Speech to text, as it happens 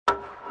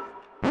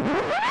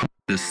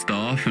The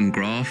Staff and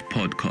Graph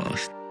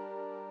Podcast.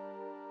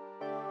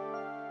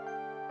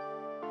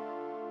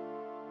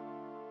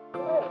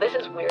 Oh, this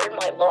is weird.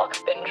 My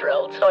lock's been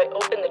drilled, so I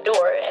open the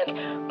door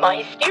and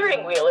my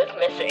steering wheel is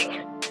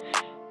missing.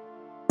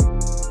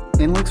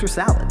 And links are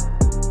salad.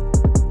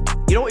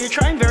 You know what? You're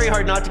trying very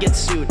hard not to get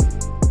sued.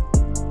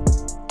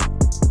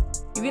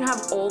 You can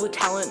have all the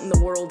talent in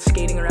the world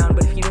skating around,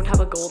 but if you don't have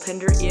a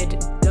goaltender, it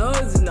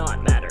does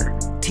not matter.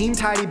 Team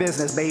Tidy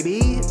Business,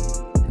 baby.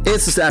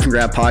 It's the Staff and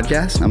Graph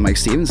Podcast. I'm Mike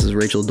Stevens. This is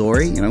Rachel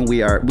Dory. You know,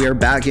 we are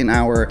back in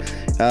our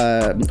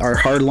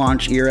hard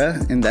launch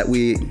era, in that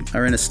we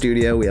are in a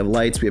studio. We have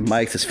lights, we have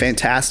mics. It's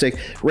fantastic.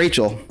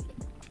 Rachel,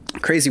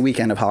 crazy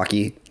weekend of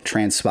hockey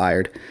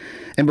transpired.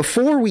 And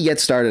before we get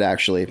started,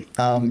 actually,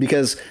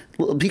 because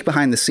a little peek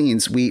behind the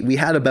scenes, we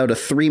had about a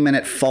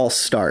 3-minute false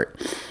start.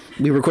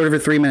 We recorded for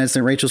 3 minutes,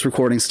 and Rachel's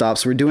recording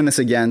stops. So we're doing this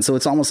again, so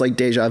it's almost like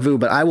deja vu.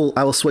 But I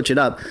will switch it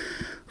up.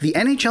 The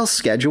NHL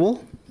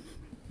schedule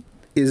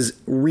is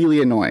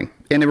really annoying,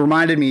 and it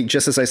reminded me,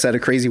 just as I said, a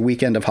crazy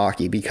weekend of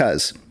hockey,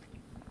 because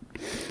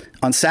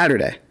on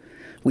Saturday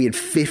we had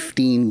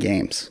 15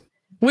 games,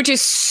 which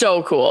is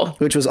so cool,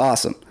 which was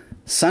awesome.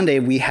 Sunday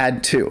we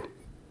had 2.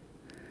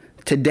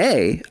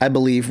 Today I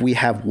believe we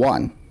have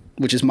 1,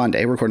 which is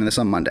Monday. We're recording this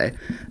on Monday.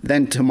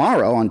 Then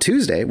tomorrow, on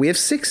Tuesday, we have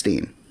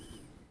 16.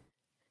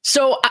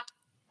 So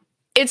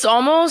it's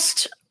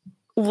almost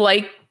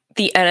like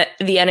the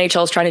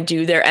NHL is trying to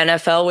do their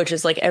NFL, which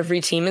is like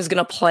every team is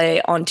going to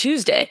play on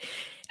Tuesday,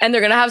 and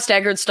they're going to have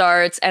staggered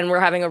starts, and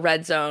we're having a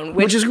red zone,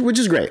 which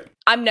is great.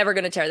 I'm never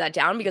going to tear that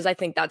down because I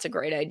think that's a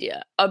great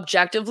idea.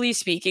 Objectively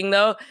speaking,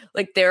 though,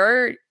 like, there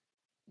are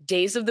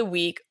days of the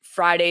week,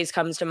 Fridays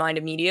comes to mind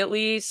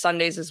immediately,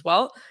 Sundays as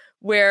well,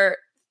 where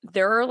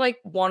there are like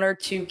 1 or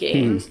 2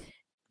 games.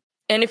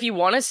 And if you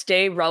want to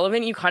stay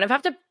relevant, you kind of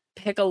have to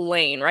pick a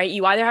lane, right?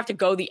 You either have to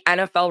go the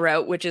NFL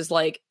route, which is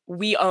like,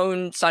 we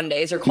own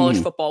Sundays, or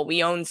college football,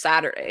 we own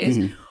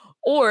Saturdays,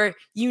 or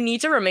you need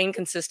to remain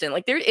consistent.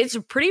 Like, it's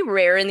pretty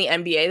rare in the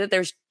NBA that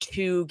there's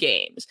 2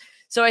 games.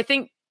 So I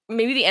think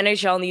maybe the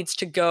NHL needs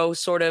to go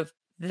sort of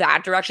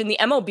that direction. The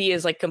MLB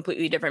is like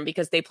completely different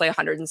because they play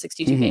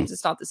 162 games.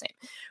 It's not the same.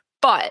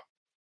 But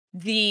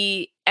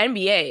the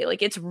NBA,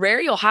 like, it's rare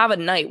you'll have a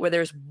night where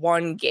there's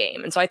 1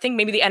 game. And so I think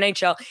maybe the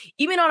NHL,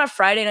 even on a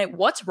Friday night,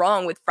 what's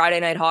wrong with Friday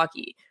night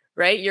hockey?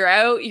 Right? You're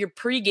out, you're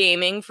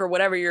pre-gaming for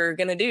whatever you're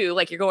going to do.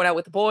 Like, you're going out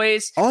with the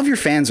boys. All of your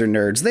fans are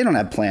nerds. They don't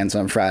have plans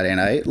on Friday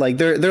night. Like,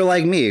 they're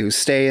like me, who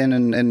stay in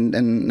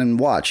and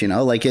watch, you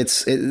know? Like,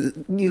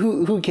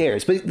 who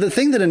cares? But the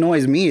thing that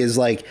annoys me is,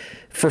 like,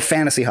 for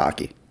fantasy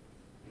hockey.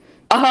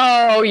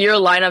 Oh, your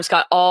lineups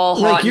got all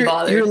hot and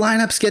bothered. Your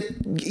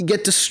lineups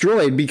get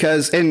destroyed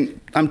because, and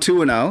I'm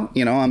 2-0.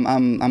 You know,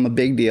 I'm a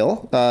big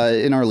deal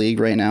in our league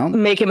right now.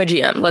 Make him a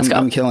GM. Let's go.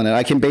 I'm killing it.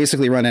 I can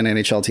basically run an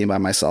NHL team by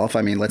myself.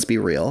 I mean, let's be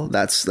real.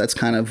 That's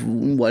kind of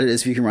what it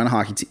is. If you can run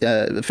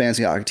a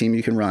fantasy hockey team,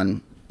 you can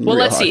run a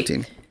real hockey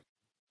team.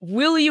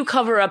 Will you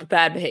cover up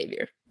bad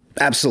behavior?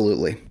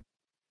 Absolutely.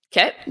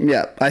 Okay.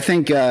 Yeah, I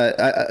think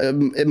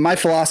my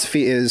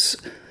philosophy is,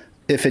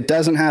 if it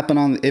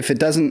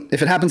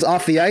happens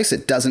off the ice,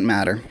 it doesn't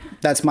matter.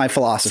 That's my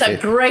philosophy.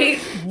 It's a great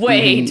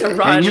way to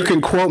run. And you can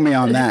quote me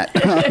on that.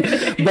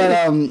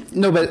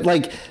 But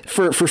like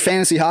for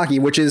fantasy hockey,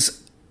 which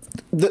is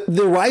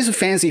the rise of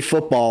fantasy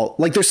football,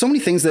 like, there's so many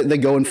things that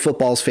go in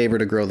football's favor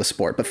to grow the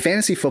sport, but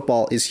fantasy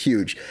football is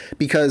huge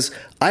because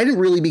I didn't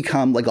really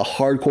become like a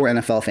hardcore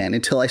NFL fan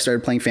until I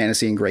started playing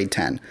fantasy in grade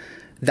 10.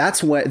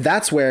 That's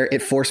where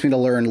it forced me to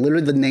learn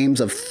literally the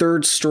names of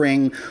 3rd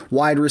string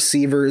wide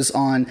receivers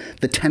on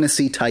the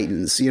Tennessee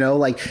Titans. You know,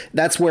 like,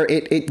 that's where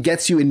it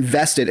gets you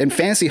invested. And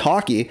fantasy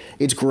hockey,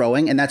 it's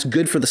growing, and that's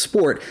good for the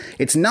sport.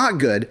 It's not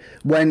good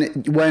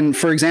when,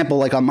 for example,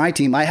 like on my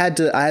team, I had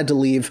to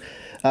leave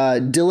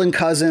Dylan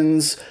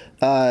Cousins,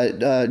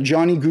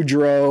 Johnny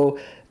Gaudreau,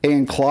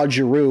 and Claude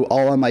Giroux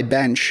all on my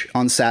bench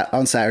on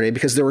Saturday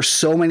because there were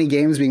so many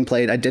games being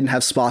played. I didn't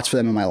have spots for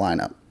them in my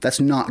lineup. That's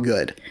not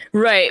good.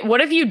 Right. What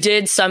if you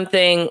did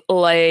something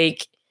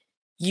like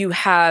you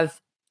have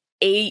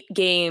 8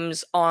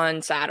 games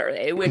on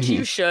Saturday, which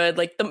you should,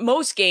 like, the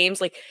most games,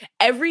 like,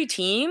 every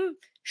team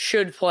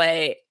should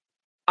play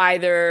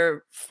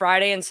either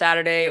Friday and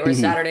Saturday, or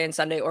Saturday and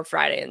Sunday, or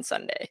Friday and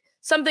Sunday.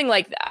 Something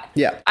like that.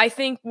 Yeah. I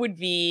think would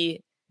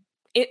be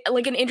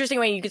like an interesting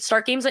way. You could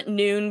start games at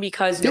noon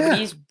because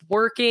nobody's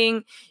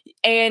working,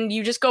 and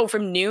you just go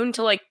from noon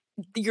to, like,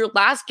 your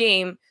last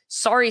game.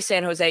 Sorry,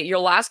 San Jose, your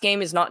last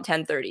game is not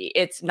 10:30.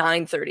 It's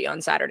 9:30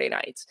 on Saturday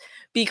nights,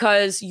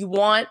 because you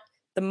want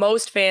the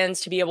most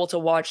fans to be able to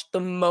watch the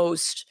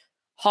most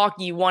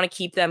hockey. You want to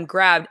keep them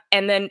grabbed.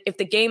 And then if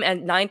the game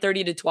ends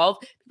 9:30 to 12,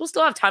 people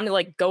still have time to,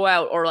 like, go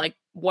out or, like,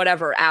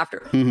 whatever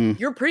after.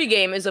 Your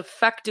pregame is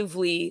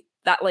effectively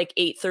that, like,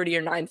 8:30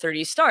 or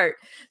 9:30 start.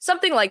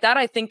 Something like that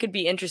I think could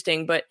be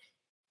interesting. But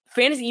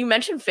fantasy, you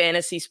mentioned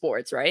fantasy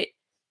sports, right?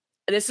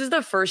 This is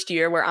the first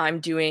year where I'm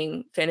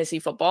doing fantasy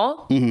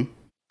football.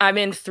 I'm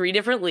in 3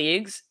 different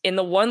leagues. In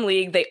the one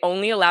league, they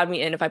only allowed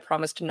me in if I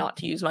promised not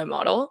to use my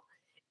model.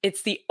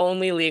 It's the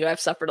only league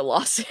I've suffered a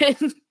loss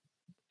in.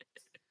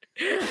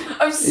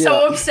 I'm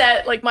so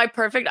upset. Like my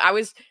perfect, I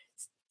was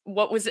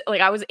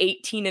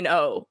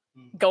 18-0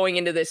 going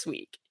into this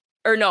week.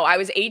 Or no, I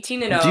was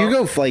 18-0. Do you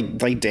go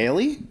like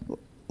daily?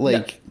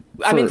 Like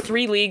no, I'm in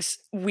 3 leagues,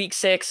 week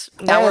 6.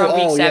 Now we're on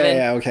week 7.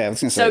 Yeah, okay. I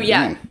was gonna say. So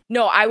yeah, damn.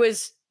 no, I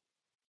was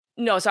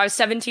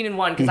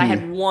 17-1 because I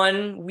had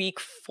 1 week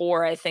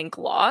 4, I think,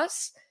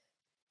 loss.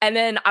 And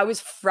then I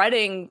was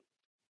fretting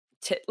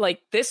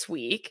like this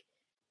week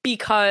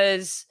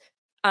because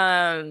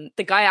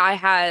the guy I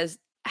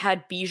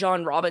had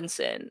Bijan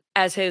Robinson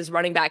as his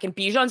running back, and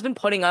Bijan's been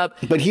putting up,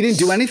 but he didn't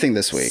do anything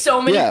this week.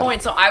 So many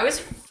points. So I was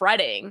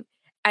fretting,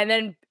 and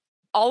then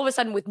all of a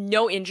sudden with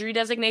no injury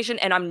designation,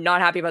 and I'm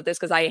not happy about this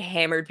because I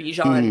hammered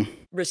Bijan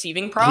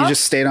receiving props. He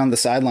just stayed on the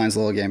sidelines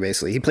the whole game.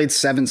 Basically, he played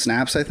 7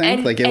 snaps. I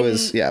think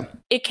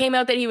It came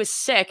out that he was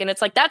sick, and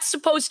it's like that's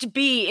supposed to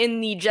be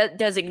in the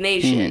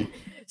designation.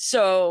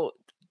 So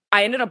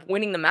I ended up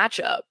winning the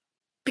matchup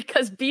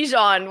because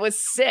Bijan was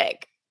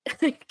sick.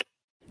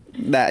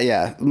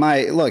 I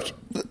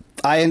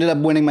ended up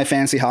winning my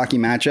fantasy hockey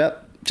matchup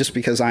just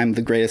because I'm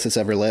the greatest that's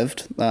ever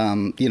lived.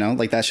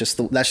 Like that's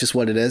just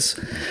what it is.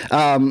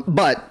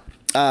 But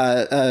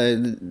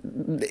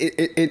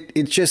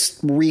it just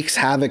wreaks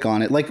havoc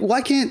on it. Like,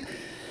 why can't,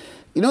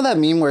 you know that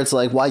meme where it's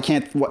like,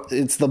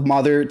 it's the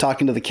mother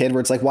talking to the kid where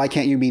it's like, why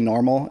can't you be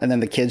normal? And then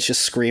the kid's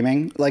just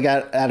screaming like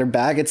at her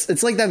back.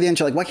 It's like that the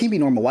NHL, like, why can't you be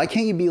normal? Why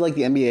can't you be like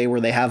the NBA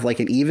where they have like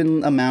an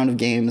even amount of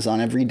games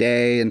on every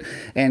day and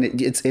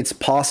it's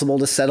possible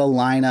to set a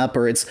lineup,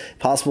 or it's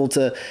possible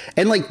to,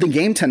 and like the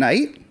game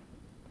tonight,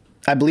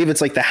 I believe it's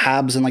like the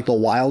Habs and like the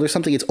Wild or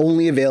something. It's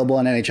only available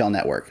on NHL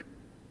Network.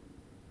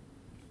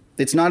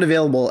 It's not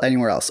available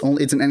anywhere else.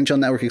 It's an NHL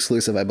Network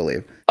exclusive, I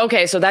believe.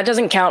 Okay, so that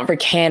doesn't count for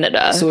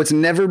Canada. So it's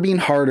never been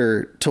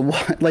harder to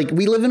watch. Like,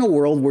 we live in a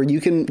world where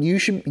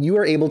you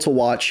are able to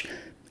watch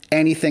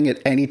anything at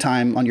any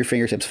time on your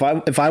fingertips.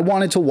 If I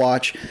wanted to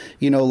watch,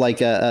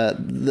 like a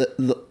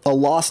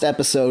lost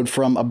episode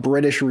from a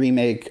British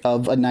remake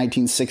of a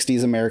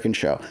 1960s American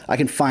show, I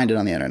can find it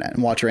on the internet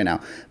and watch it right now.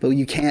 But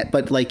you can't.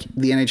 But like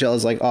the NHL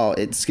is like, oh,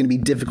 it's going to be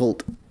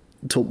difficult.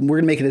 We're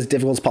going to make it as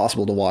difficult as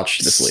possible to watch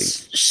this league.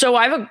 So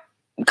I have a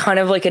kind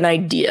of like an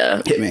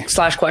idea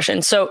 /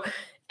 question. So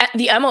at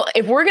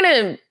if we're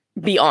going to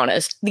be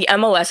honest, the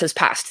MLS has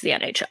passed the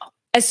NHL,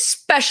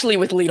 especially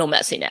with Lionel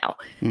Messi now,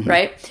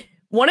 right?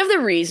 One of the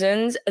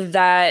reasons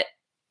that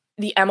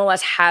the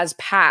MLS has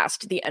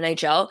passed the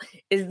NHL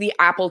is the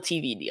Apple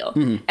TV deal.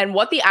 And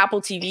what the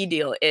Apple TV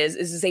deal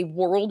is a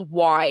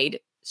worldwide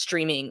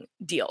streaming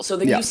deal. So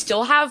that you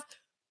still have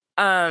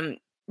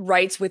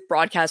rights with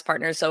broadcast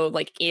partners. So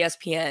like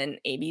ESPN,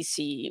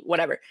 ABC,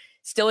 whatever,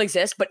 still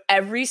exists. But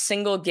every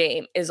single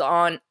game is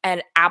on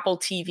an Apple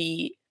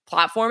TV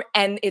platform,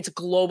 and it's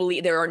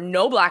globally. There are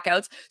no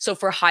blackouts. So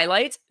for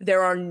highlights,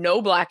 there are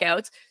no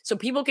blackouts. So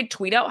people can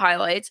tweet out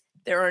highlights.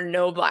 There are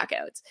no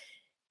blackouts.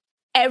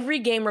 Every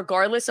game,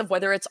 regardless of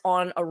whether it's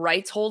on a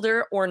rights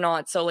holder or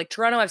not. So like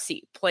Toronto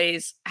FC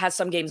has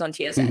some games on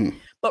TSN,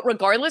 but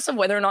regardless of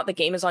whether or not the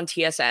game is on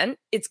TSN,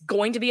 it's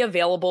going to be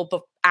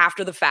available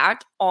after the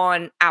fact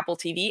on Apple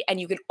TV, and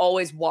you can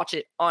always watch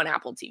it on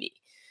Apple TV.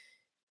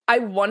 I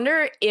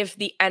wonder if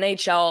the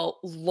NHL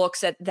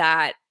looks at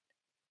that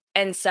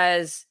and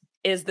says,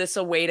 is this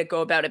a way to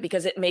go about it?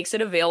 Because it makes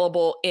it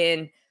available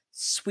in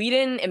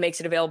Sweden, it makes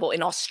it available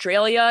in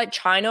Australia,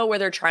 China, where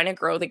they're trying to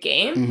grow the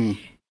game.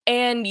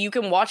 And you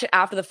can watch it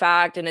after the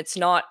fact, and it's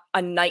not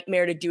a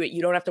nightmare to do it.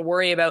 You don't have to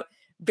worry about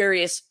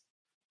various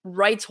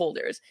rights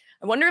holders.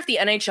 I wonder if the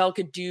NHL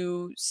could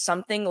do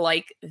something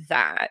like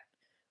that,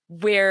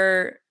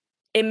 where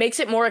it makes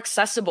it more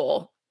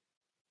accessible.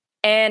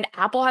 And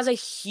Apple has a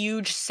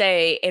huge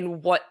say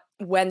in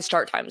when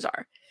start times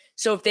are.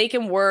 So if they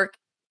can work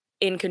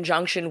in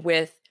conjunction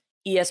with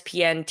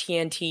ESPN,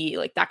 TNT,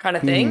 like that kind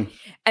of thing,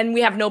 and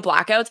we have no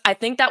blackouts, I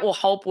think that will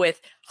help with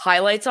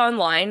highlights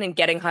online and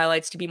getting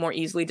highlights to be more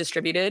easily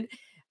distributed,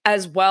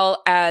 as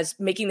well as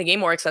making the game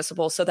more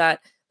accessible so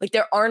that like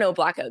there are no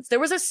blackouts. There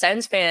was a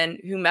Sens fan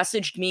who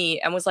messaged me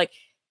and was like,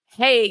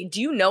 hey, do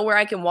you know where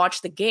I can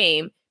watch the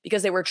game?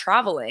 Because they were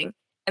traveling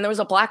and there was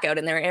a blackout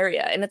in their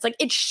area. And it's like,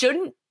 it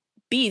shouldn't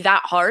be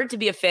that hard to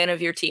be a fan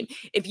of your team.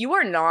 If you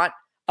are not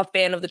a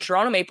fan of the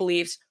Toronto Maple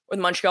Leafs or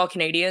the Montreal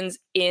Canadiens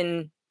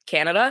in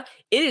Canada,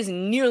 it is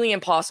nearly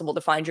impossible to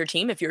find your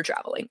team if you're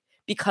traveling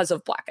because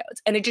of blackouts,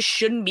 and it just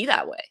shouldn't be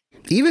that way.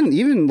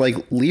 Even like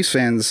Leafs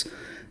fans,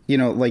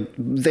 like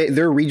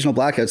they're regional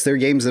blackouts. They're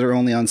games that are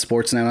only on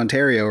Sportsnet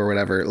Ontario or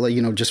whatever, like,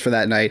 just for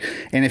that night.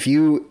 And if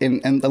you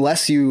and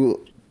unless you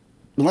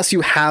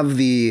have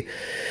the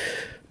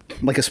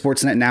like a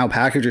Sportsnet Now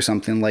package or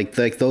something, like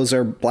those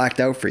are blacked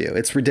out for you.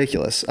 It's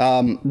ridiculous.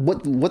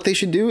 What they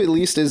should do at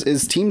least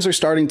is teams are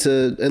starting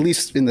to, at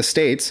least in the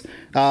States,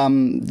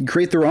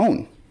 create their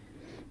own.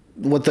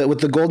 What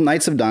the Golden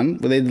Knights have done,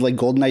 where they did like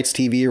Golden Knights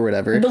TV or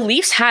whatever. The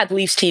Leafs had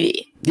Leafs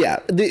TV. Yeah.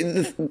 But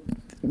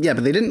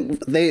they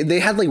didn't. They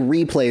had like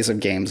replays of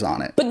games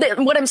on it. But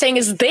what I'm saying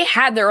is they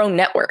had their own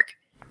network.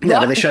 Yeah,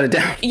 but they shut it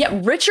down. Yeah,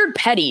 Richard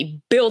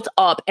Petty built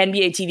up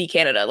NBA TV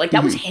Canada. Like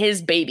that was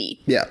his baby.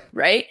 Yeah.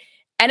 Right.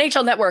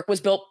 NHL Network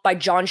was built by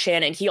John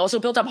Shannon. He also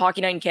built up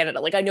Hockey Night in Canada.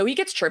 Like, I know he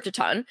gets chirped a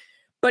ton,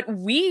 but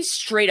we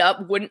straight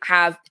up wouldn't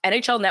have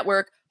NHL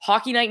Network,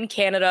 Hockey Night in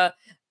Canada,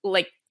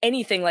 like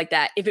anything like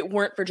that if it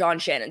weren't for John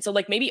Shannon. So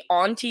like maybe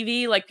on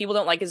TV, like people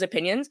don't like his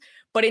opinions,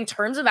 but in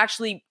terms of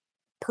actually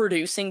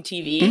producing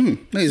TV,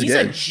 he's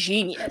good. A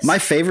genius. My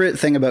favorite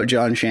thing about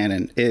John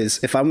Shannon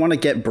is if I want to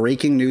get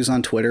breaking news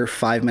on Twitter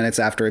 5 minutes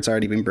after it's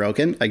already been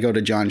broken, I go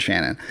to John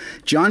Shannon.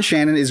 John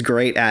Shannon is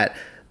great at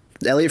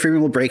Elliot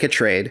Friedman will break a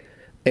trade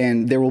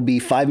and there will be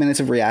 5 minutes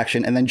of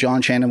reaction. And then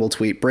John Shannon will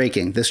tweet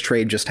breaking, this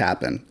trade just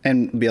happened,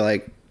 and be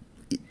like,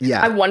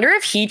 yeah. I wonder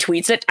if he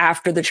tweets it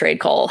after the trade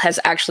call has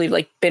actually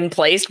like been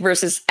placed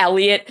versus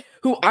Elliot,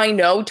 who I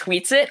know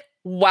tweets it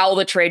while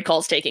the trade call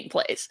is taking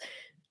place.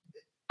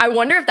 I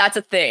wonder if that's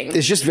a thing.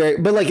 It's just very,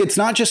 but like, it's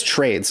not just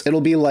trades.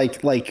 It'll be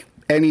like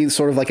any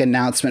sort of like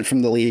announcement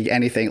from the league,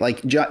 anything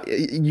like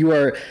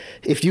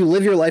if you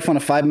live your life on a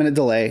 5 minute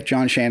delay,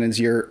 John Shannon's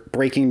your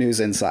breaking news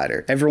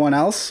insider. Everyone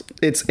else,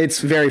 it's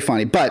very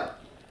funny. But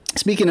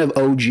speaking of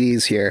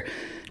OGs here,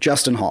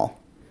 Justin Holl,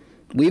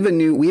 we have a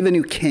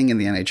new king in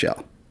the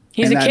NHL.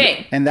 He's a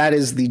king. And that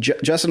is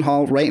Justin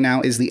Holl right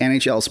now is the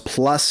NHL's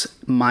plus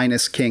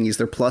minus king. He's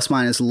their plus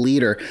minus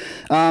leader.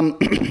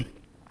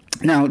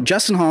 Now,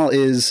 Justin Holl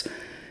is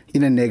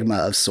an enigma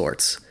of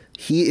sorts.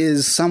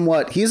 He's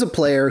a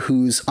player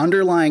whose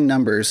underlying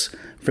numbers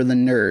for the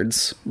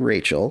nerds,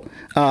 Rachel,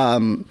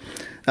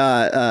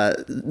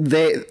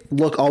 they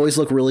always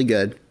look really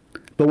good.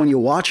 But when you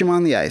watch him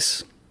on the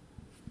ice,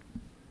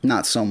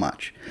 not so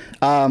much.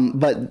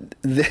 But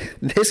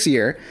this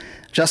year,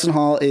 Justin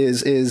Holl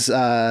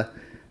Justin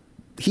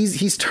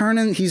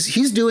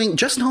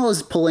Holl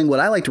is pulling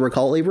what I like to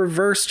recall a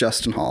reverse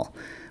Justin Holl,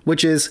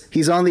 which is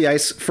he's on the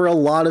ice for a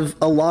lot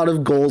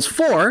of goals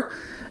for,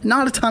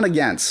 not a ton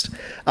against.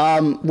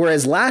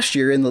 Whereas last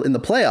year in the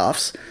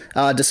playoffs,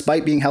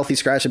 despite being healthy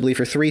scratch, I believe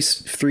for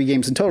three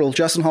games in total,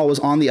 Justin Holl was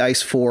on the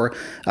ice for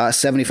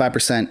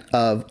 75%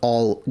 of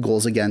all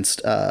goals against,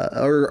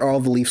 or all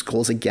the Leafs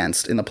goals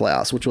against in the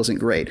playoffs, which wasn't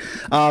great.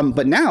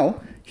 But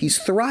now he's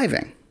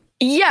thriving.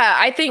 Yeah,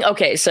 I think,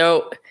 okay,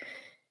 so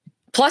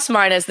plus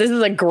minus, this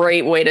is a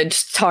great way to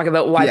just talk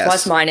about why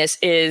plus minus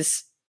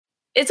is,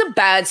 it's a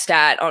bad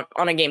stat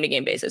on a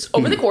game-to-game basis.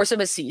 Over the course of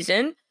a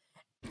season,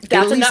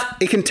 that's enough.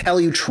 It can tell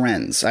you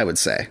trends, I would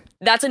say.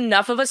 That's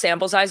enough of a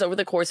sample size over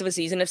the course of a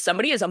season. If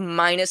somebody is a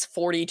minus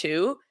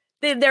 42,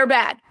 they're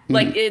bad.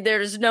 Like,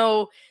 there's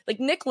no, like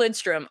Nick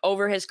Lidstrom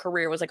over his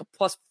career was like a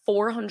plus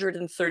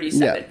 437.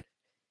 Yeah.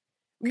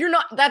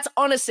 That's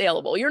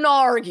unassailable. You're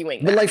not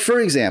arguing that. But like, for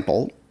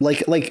example,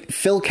 like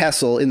Phil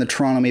Kessel in the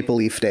Toronto Maple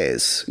Leaf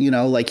days,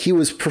 like he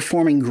was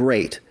performing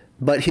great,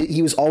 but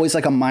he was always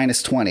like a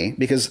minus 20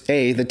 because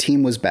A, the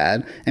team was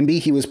bad, and B,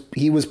 he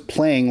was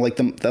playing like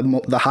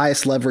the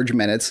highest leverage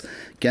minutes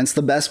against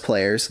the best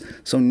players.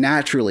 So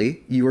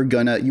naturally you were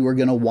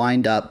gonna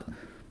wind up,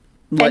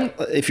 like,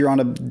 if you're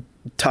on a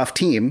tough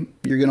team,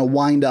 you're gonna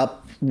wind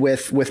up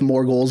with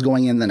more goals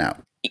going in than out.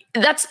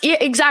 That's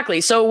exactly.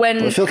 So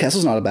when Phil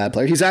Kessel's not a bad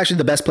player, he's actually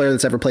the best player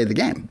that's ever played the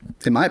game,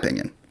 in my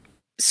opinion.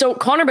 So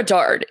Connor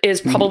Bedard is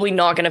probably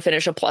not going to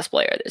finish a plus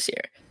player this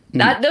year.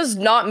 That does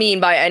not mean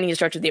by any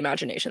stretch of the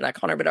imagination that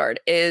Connor Bedard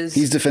is.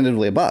 He's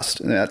definitively a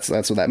bust. That's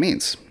what that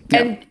means.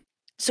 Yeah. And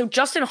so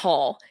Justin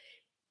Holl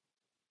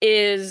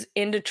is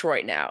in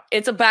Detroit now.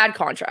 It's a bad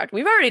contract.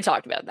 We've already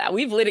talked about that.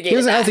 We've litigated. He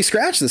was a healthy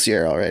scratch this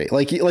year already.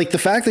 Like the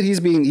fact that he's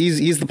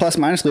the plus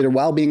minus leader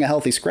while being a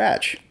healthy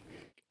scratch.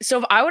 So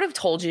if I would have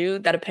told you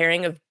that a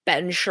pairing of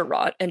Ben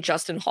Sherratt and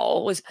Justin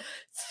Holl was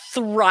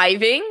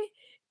thriving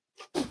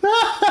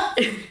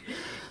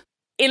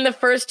in the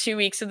first 2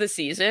 weeks of the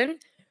season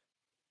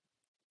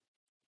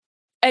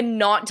and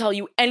not tell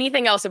you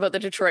anything else about the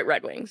Detroit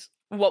Red Wings,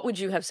 what would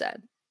you have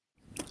said?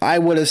 I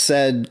would have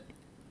said,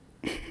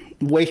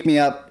 wake me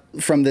up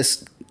from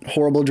this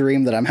horrible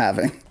dream that I'm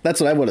having.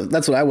 That's what I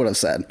would have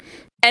said.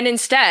 And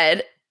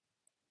instead,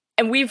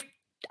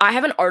 I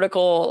have an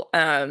article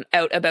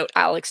out about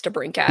Alex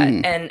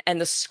DeBrincat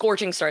and the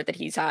scorching start that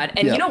he's had.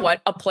 And you know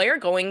what? A player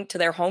going to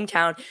their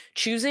hometown,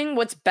 choosing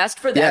what's best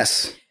for them.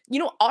 Yes.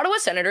 Ottawa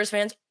Senators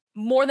fans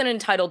more than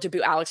entitled to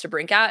boo Alex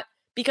DeBrincat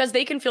because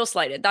they can feel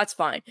slighted. That's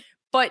fine.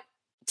 But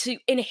to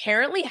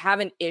inherently have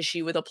an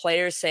issue with a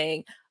player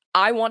saying,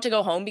 I want to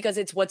go home because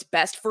it's what's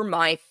best for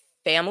my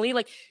family,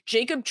 like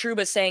Jacob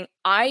Trouba saying,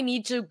 I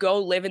need to go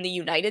live in the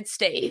United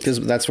States because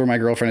that's where my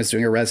girlfriend is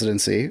doing a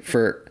residency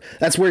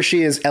that's where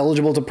she is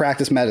eligible to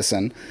practice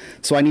medicine,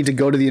 so I need to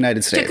go to the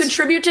United States to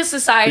contribute to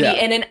society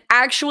in an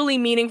actually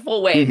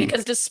meaningful way.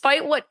 Because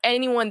despite what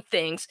anyone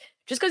thinks,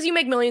 just because you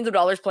make millions of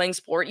dollars playing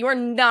sport, you are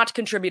not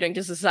contributing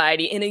to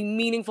society in a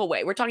meaningful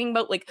way. We're talking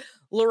about like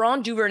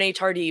Laurent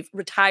Duvernay-Tardif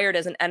retired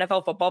as an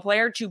NFL football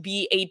player to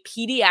be a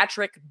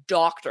pediatric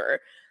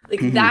doctor.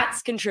 Like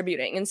that's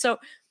contributing. And so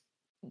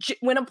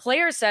when a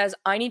player says,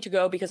 I need to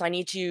go because I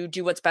need to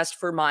do what's best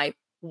for my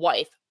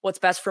wife, what's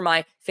best for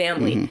my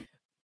family,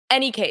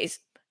 any case,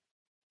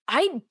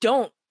 I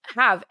don't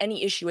have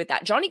any issue with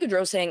that. Johnny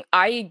Gaudreau saying,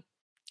 I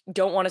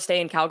don't want to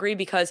stay in Calgary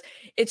because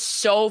it's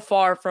so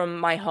far from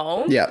my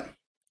home. Yeah.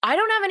 I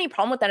don't have any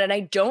problem with that. And I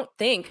don't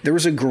think there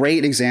was a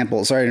great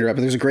example. Sorry to interrupt,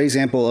 but there's a great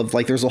example of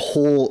like, there's a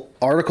whole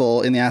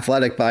article in The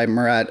Athletic by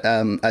Murat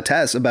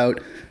Ates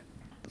about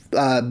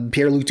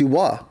Pierre-Luc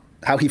Dubois,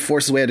 how he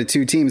forced his way out of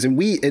two teams. And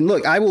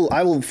look, I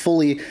will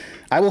fully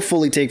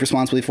take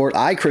responsibility for it.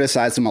 I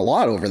criticized him a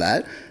lot over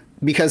that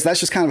because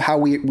that's just kind of how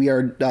we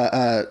are.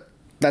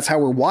 That's how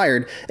we're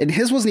wired. And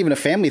his wasn't even a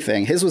family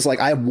thing. His was like,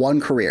 I have one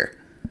career,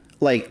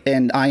 like,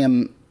 and I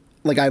am.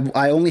 Like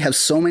I only have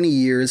so many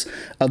years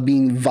of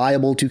being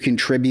viable to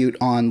contribute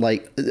on,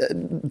 like,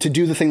 to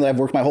do the thing that I've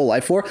worked my whole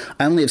life for.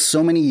 I only have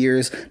so many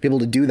years to be able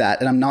to do that.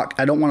 And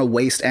I don't want to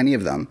waste any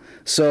of them.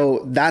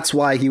 So that's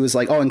why he was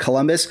like, oh, in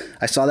Columbus,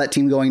 I saw that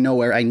team going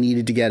nowhere. I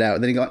needed to get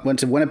out. Then he went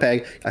to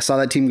Winnipeg. I saw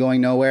that team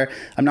going nowhere.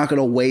 I'm not going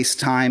to waste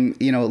time,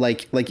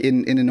 like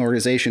in an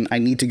organization. I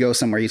need to go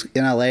somewhere. He's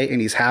in LA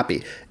and he's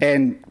happy.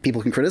 And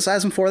people can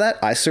criticize him for that.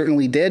 I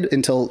certainly did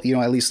until,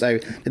 at least I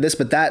did this,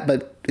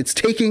 but it's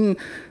taking,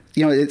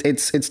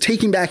 it's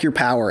taking back your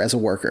power as a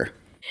worker.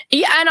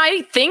 Yeah, and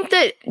I think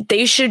that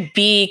they should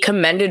be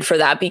commended for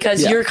that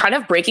because you're kind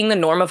of breaking the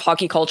norm of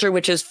hockey culture,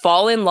 which is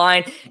fall in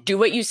line, do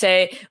what you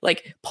say,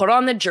 like put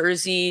on the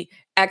jersey,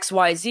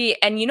 XYZ.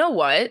 And you know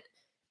what?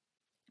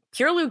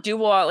 Pierre-Luc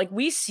Dubois, like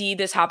we see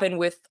this happen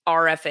with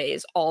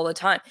RFAs all the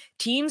time.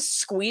 Teams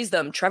squeeze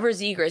them. Trevor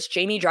Zegras,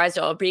 Jamie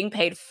Drysdale are being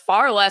paid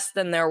far less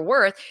than they're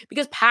worth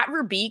because Pat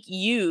Verbeek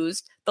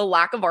used the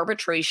lack of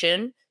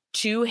arbitration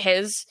to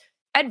his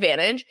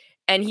advantage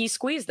and he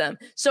squeezed them.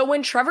 So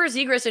when Trevor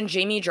Zegras and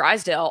Jamie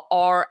Drysdale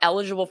are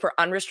eligible for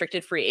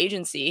unrestricted free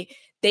agency,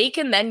 they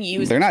can then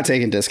use they're not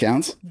taking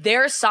discounts,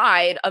 their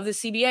side of the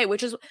CBA,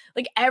 which is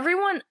like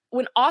everyone,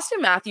 when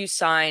Austin Matthews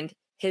signed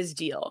his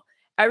deal,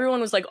 everyone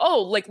was like,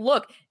 oh, like,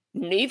 look,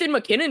 Nathan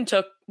McKinnon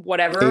took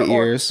whatever, 8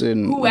 years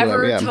and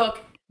whoever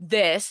took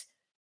this.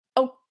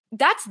 Oh,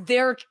 that's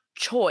their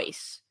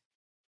choice.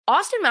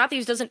 Austin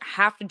Matthews doesn't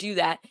have to do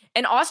that.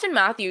 And Austin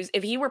Matthews,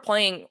 if he were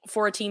playing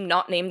for a team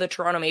not named the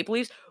Toronto Maple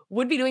Leafs,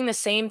 would be doing the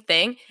same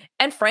thing.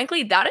 And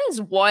frankly, that is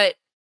what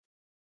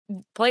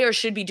players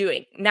should be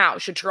doing. Now,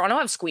 should Toronto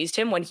have squeezed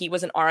him when he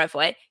was an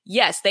RFA?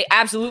 Yes, they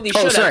absolutely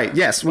should have. Oh, sorry.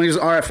 Yes, when he was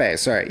RFA.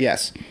 Sorry.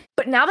 Yes.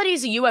 But now that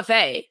he's a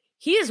UFA,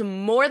 he is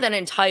more than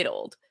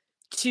entitled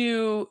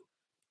to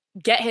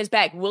get his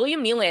bag.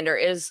 William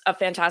Nylander is a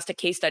fantastic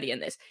case study in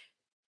this.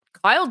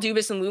 Kyle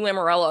Dubas and Lou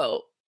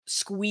Lamoriello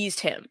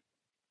squeezed him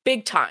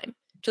big time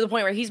to the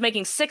point where he's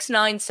making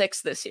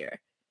 $6.96 this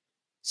year.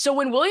 So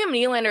when William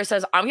Nylander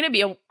says, I'm going to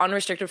be an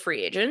unrestricted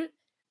free agent,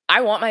 I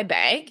want my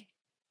bag,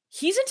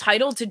 he's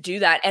entitled to do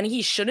that, and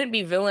he shouldn't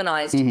be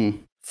villainized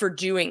for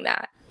doing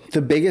that.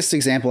 The biggest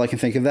example I can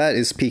think of that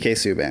is PK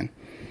Subban.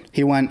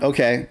 He went,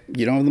 okay,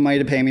 you don't have the money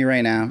to pay me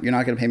right now. You're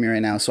not going to pay me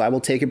right now. So I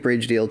will take a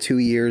bridge deal, 2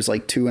 years,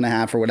 like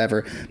 2.5 or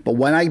whatever. But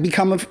when I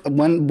become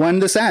when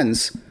this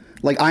ends,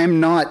 like I am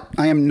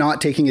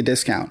not taking a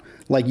discount.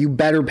 Like, you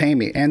better pay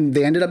me. And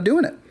they ended up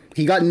doing it.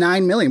 He got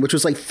 $9 million, which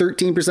was like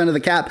 13% of the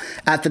cap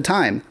at the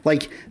time.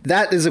 Like,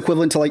 that is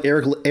equivalent to like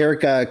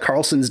Eric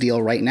Carlson's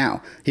deal right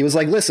now. He was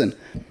like, listen,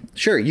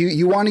 sure,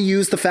 you want to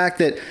use the fact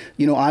that,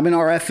 I'm an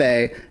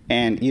RFA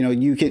and,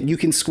 you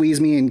can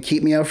squeeze me and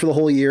keep me out for the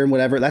whole year and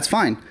whatever. That's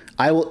fine.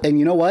 I will. And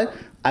you know what?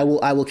 I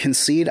will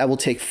concede. I will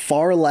take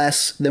far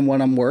less than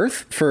what I'm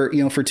worth for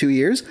 2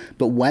 years.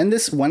 But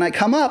when I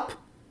come up,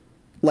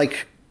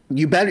 like,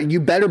 you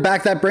better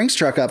back that Brinks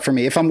truck up for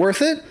me. If I'm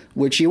worth it,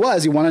 which he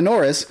was, he won a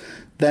Norris,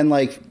 then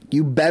like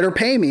you better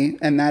pay me.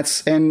 And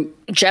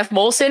Jeff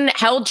Molson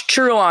held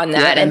true on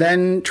that. And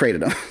then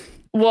traded him.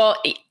 Well,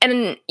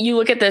 and you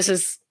look at this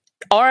as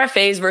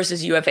RFAs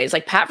versus UFAs,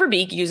 like Pat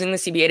Verbeek using the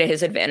CBA to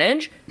his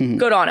advantage,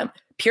 good on him.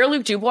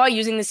 Pierre-Luc Dubois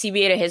using the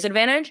CBA to his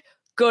advantage,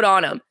 good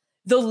on him.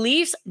 The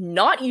Leafs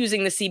not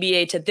using the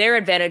CBA to their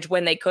advantage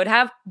when they could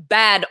have,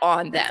 bad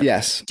on them.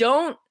 Yes.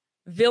 Don't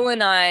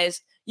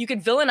villainize. You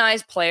could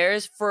villainize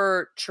players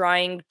for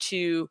trying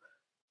to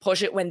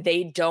push it when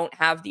they don't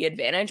have the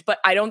advantage, but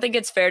I don't think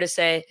it's fair to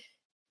say,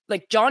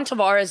 like, John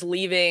Tavares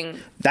leaving.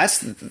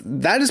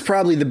 That is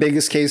probably the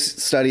biggest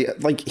case study.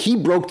 Like, he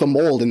broke the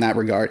mold in that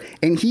regard,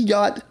 and he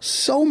got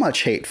so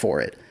much hate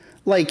for it.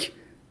 Like,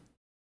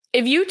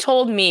 if you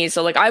told me,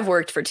 so like I've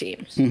worked for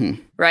teams,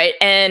 right?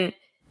 And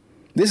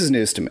this is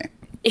news to me.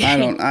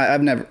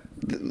 I've never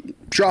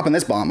dropping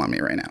this bomb on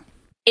me right now.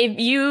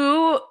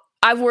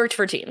 I've worked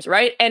for teams,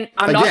 right? And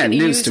I'm not going to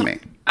use to me.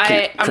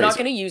 I'm not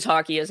going to use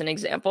hockey as an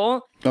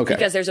example,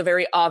 because there's a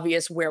very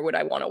obvious where would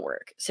I want to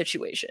work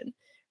situation,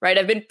 right?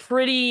 I've been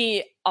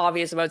pretty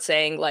obvious about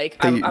saying like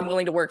I'm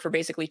willing to work for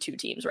basically 2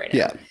 teams right now.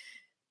 Yeah.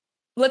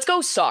 Let's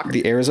go soccer.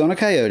 The Arizona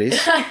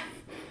Coyotes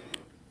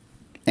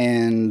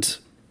and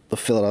the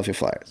Philadelphia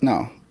Flyers.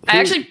 No, I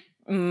actually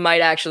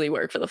might actually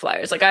work for the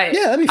Flyers. Like I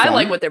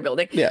like what they're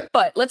building. Yeah.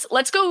 But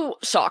let's go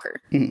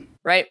soccer,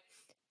 right?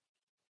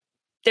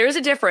 There's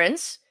a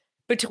difference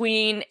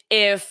between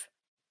if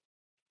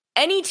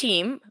any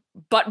team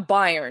but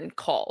Bayern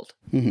called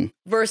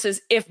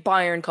versus if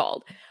Bayern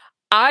called.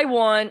 I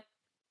want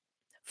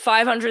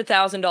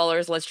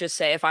 $500,000, let's just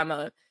say, if I'm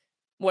a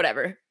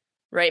whatever,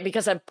 right?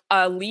 Because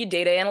a lead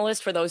data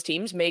analyst for those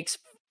teams makes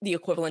the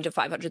equivalent of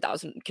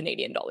 500,000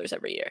 Canadian dollars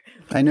every year.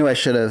 I knew I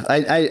should have.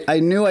 I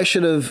knew I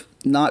should have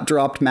not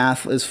dropped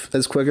math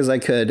as quick as I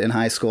could in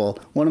high school.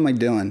 What am I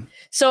doing?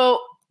 So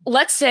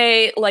let's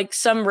say like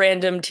some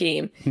random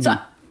team, so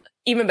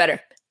even better,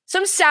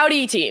 some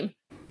Saudi team,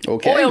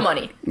 oil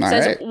money,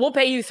 says we'll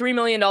pay you $3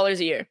 million a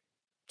year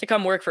to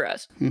come work for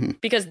us,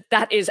 because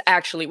that is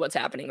actually what's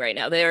happening right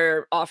now.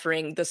 They're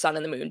offering the sun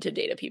and the moon to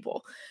data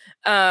people.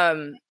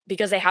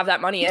 Because they have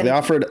that money. And they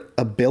offered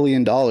 $1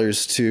 billion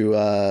to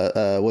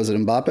was it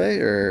Mbappe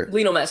or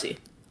Lionel Messi?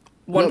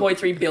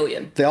 1.3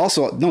 billion. They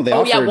also offered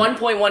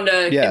 1.1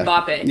 to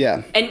Mbappe.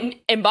 Yeah. And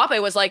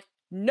Mbappe was like,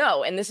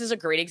 no. And this is a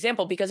great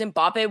example because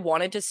Mbappe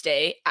wanted to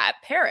stay at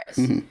Paris,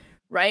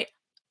 right?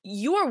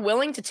 You are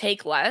willing to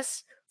take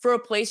less for a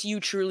place you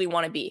truly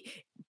want to be.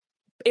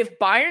 If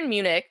Bayern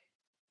Munich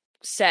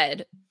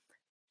said,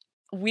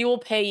 we will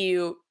pay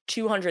you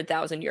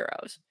 200,000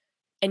 euros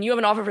and you have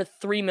an offer for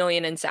 3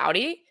 million in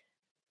Saudi,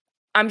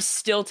 I'm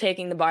still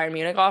taking the Bayern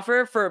Munich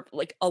offer for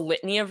like a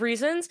litany of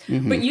reasons.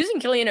 But using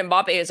Kylian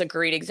Mbappe is a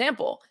great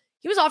example.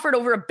 He was offered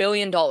over $1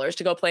 billion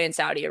to go play in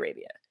Saudi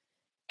Arabia.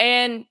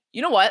 And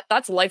you know what?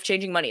 That's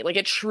life-changing money. Like,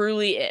 it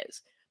truly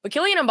is. But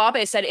Kylian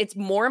Mbappe said it's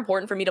more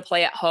important for me to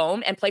play at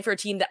home and play for a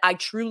team that I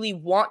truly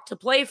want to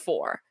play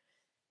for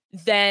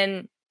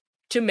than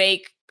to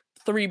make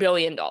 $3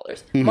 billion.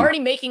 I'm already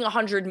making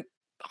hundreds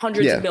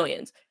of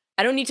millions.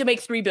 I don't need to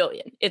make $3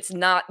 billion. It's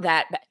not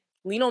that bad.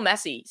 Lionel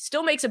Messi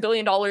still makes $1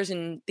 billion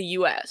in the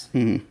US.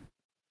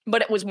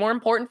 But it was more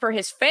important for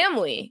his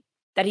family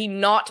that he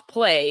not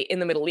play in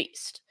the Middle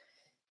East.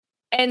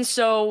 And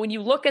so when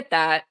you look at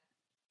that,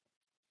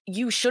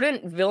 you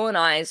shouldn't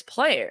villainize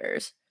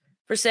players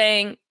for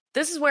saying,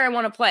 this is where I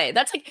want to play.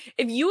 That's like,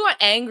 if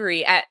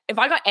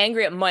I got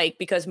angry at Mike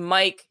because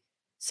Mike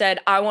said,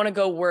 I want to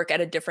go work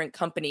at a different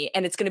company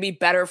and it's going to be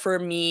better for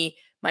me,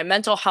 my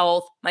mental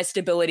health, my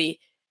stability.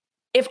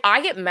 If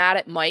I get mad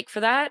at Mike for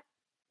that,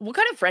 what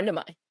kind of friend am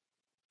I?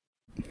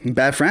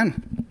 Bad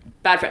friend.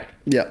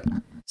 Yeah.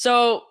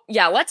 So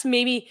yeah, let's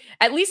maybe,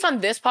 at least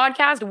on this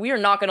podcast, we are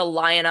not going to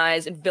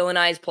lionize and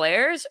villainize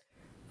players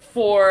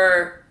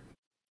for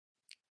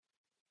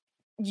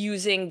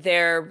using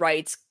their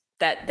rights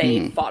that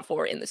they fought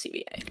for in the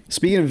CBA.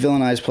 Speaking of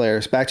villainized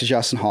players, back to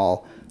Justin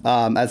Holl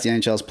as the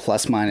NHL's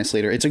plus-minus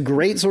leader. It's a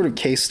great sort of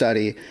case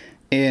study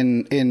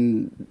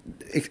in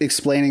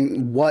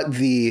explaining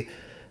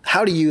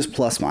how to use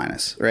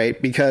plus-minus,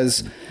 right?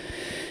 Because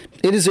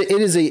it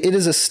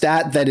is a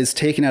stat that is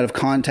taken out of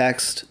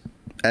context,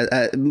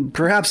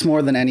 perhaps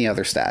more than any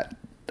other stat.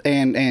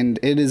 And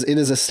it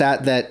is a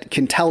stat that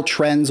can tell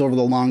trends over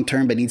the long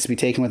term, but needs to be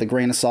taken with a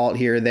grain of salt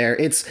here or there.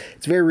 It's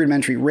very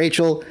rudimentary.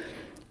 Rachel,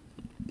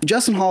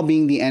 Justin Holl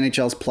being the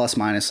NHL's plus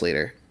minus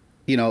leader,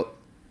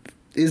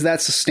 is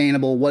that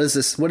sustainable? What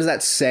does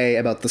that say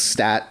about the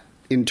stat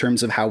in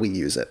terms of how we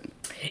use it?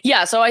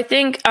 Yeah, so I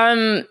think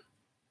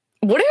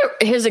what are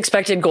his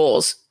expected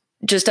goals?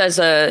 Just as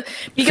a,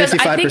 because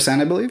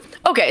 55%, I believe.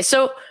 Okay,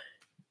 so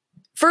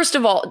first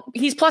of all,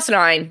 he's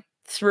 +9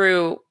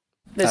 through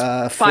this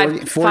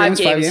five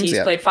games. He's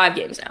played 5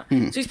 games now.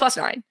 So he's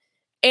 +9.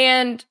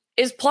 And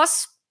is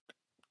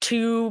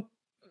 +2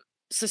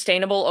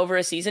 sustainable over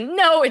a season?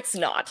 No, it's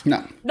not.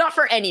 No. Not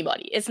for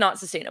anybody. It's not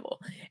sustainable.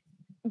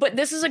 But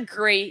this is a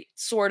great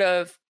sort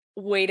of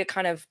way to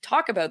kind of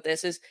talk about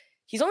this is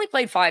he's only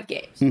played 5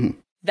 games.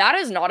 That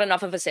is not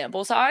enough of a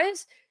sample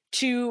size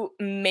to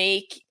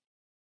make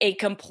a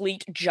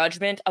complete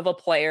judgment of a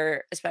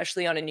player,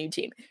 especially on a new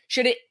team.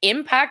 Should it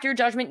impact your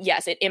judgment?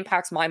 Yes, it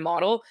impacts my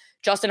model.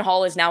 Justin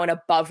Holl is now an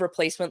above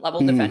replacement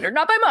level defender.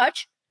 Not by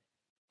much,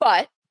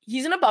 but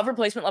he's an above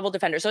replacement level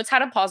defender. So it's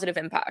had a positive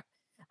impact.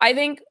 I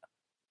think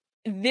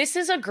this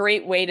is a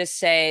great way to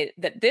say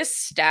that this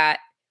stat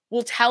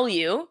will tell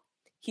you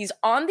he's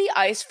on the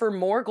ice for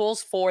more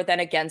goals for than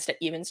against at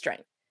even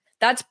strength.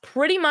 That's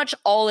pretty much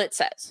all it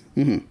says,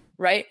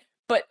 right?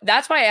 But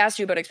that's why I asked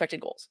you about expected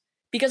goals.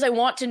 Because I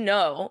want to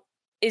know,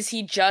 is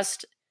he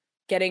just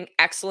getting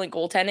excellent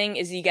goaltending?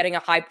 Is he getting a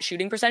high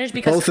shooting percentage?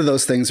 Because both of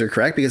those things are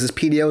correct because his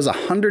PDO is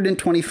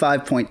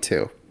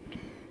 125.2.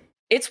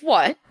 It's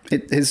what?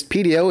 His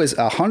PDO is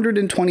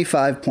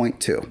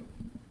 125.2.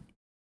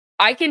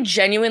 I can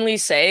genuinely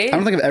say, I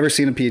don't think I've ever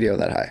seen a PDO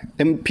that high.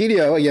 And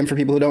PDO, again, for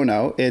people who don't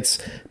know, it's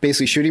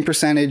basically shooting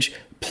percentage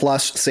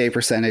plus save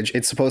percentage.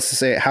 It's supposed to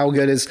say how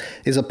good is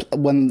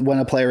when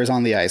a player is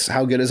on the ice.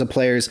 How good is a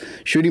player's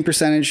shooting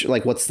percentage?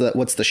 Like what's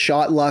the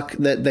shot luck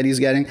that he's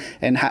getting,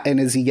 and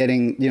is he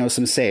getting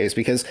some saves?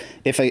 Because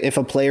if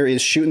a player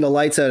is shooting the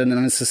lights out at an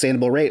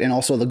unsustainable rate, and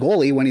also the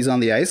goalie when he's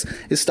on the ice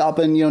is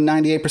stopping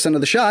 98%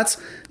 of the shots,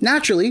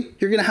 naturally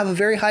you're going to have a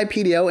very high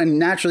PDO, and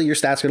naturally your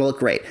stats are going to look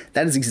great.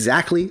 That is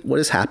exactly what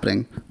is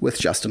happening with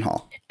Justin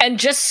Holl. And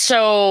just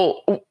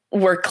so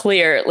we're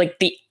clear, like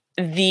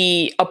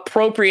the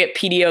appropriate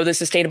PDO, the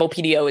sustainable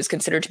PDO, is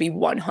considered to be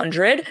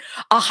 100.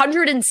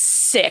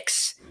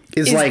 106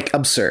 is like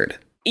absurd.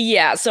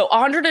 Yeah, so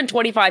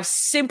 125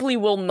 simply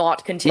will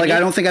not continue. Like, I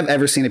don't think I've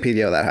ever seen a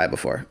PDO that high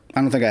before.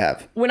 I don't think I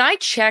have. When I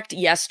checked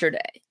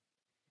yesterday,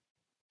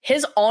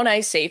 his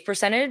on-ice save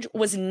percentage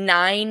was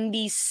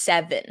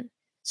 97.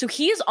 So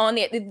he is on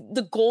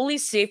the goalie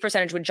save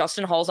percentage when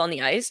Justin Holl's on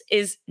the ice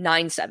is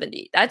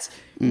 970. That's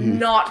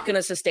not going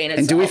to sustain itself.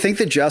 And do we think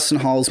that Justin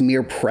Holl's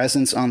mere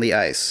presence on the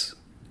ice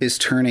is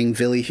turning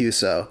Ville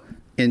Husso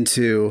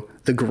into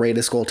the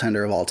greatest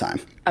goaltender of all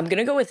time? I'm going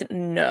to go with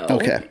no.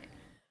 Okay.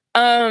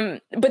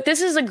 But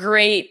this is a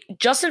great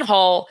Justin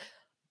Holl.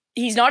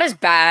 He's not as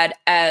bad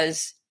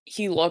as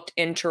he looked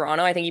in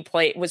Toronto. I think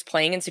he was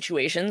playing in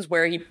situations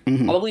where he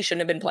probably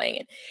shouldn't have been playing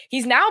in.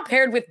 He's now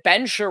paired with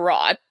Ben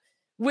Sherratt,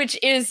 which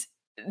is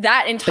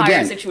that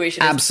entire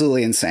situation is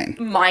absolutely insane,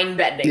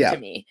 mind-bending to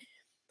me.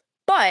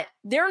 But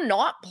they're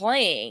not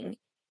playing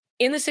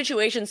in the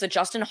situations that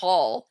Justin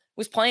Holl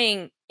was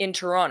playing in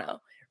Toronto,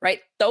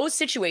 right? Those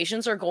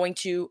situations are going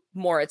to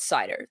Moritz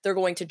Seider. They're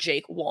going to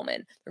Jake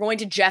Woolman. They're going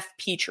to Jeff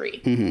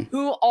Petrie,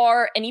 who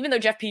are, and even though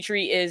Jeff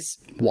Petrie is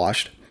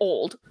washed,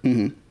 old,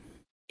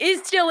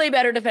 is still a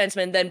better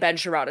defenseman than Ben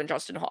Sherratt and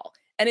Justin Holl,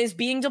 and is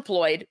being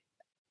deployed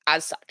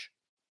as such,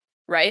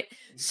 right?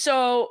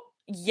 So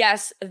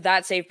yes,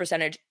 that save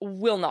percentage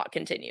will not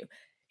continue.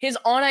 His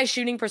on-ice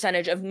shooting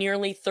percentage of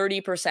nearly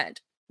 30%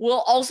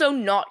 will also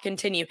not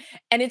continue.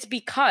 And it's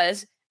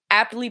because,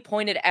 aptly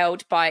pointed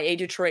out by a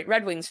Detroit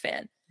Red Wings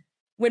fan,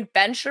 when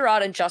Ben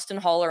Sherratt and Justin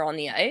Holl are on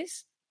the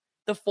ice,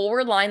 the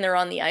forward line they're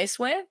on the ice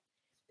with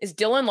is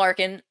Dylan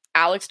Larkin,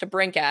 Alex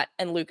DeBrincat,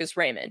 and Lucas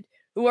Raymond,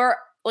 who are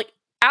like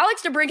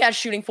Alex DeBrincat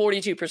shooting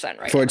 42%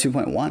 right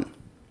 42.1.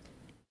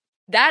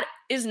 That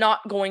is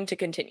not going to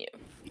continue.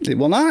 It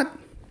will not.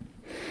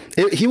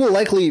 He will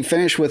likely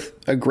finish with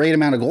a great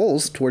amount of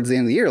goals towards the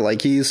end of the year.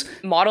 Like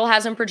Model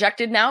has him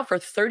projected now for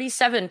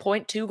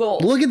 37.2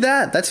 goals. Look at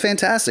that. That's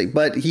fantastic.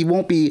 But he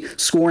won't be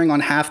scoring on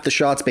half the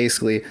shots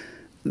basically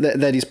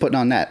that he's putting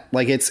on net.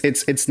 Like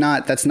it's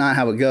not, that's not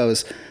how it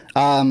goes.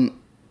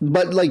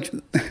 But like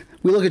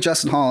we look at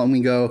Justin Holl and we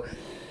go,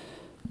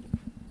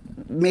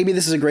 maybe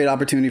this is a great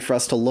opportunity for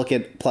us to look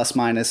at plus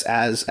minus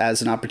as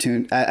an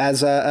opportunity,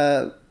 as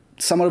a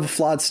somewhat of a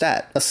flawed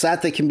stat, a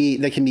stat that can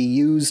be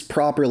used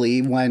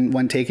properly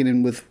when taken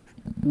in with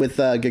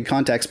good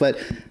context. But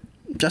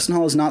Justin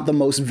Holl is not the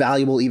most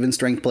valuable even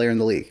strength player in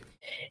the league.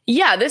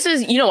 Yeah, this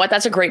is, you know what,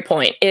 that's a great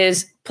point,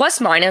 is plus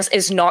minus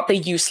is not the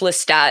useless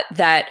stat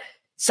that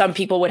some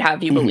people would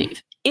have you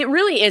believe. It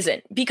really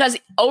isn't, because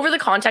over the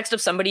context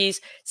of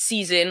somebody's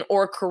season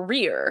or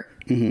career,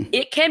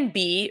 it can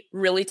be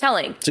really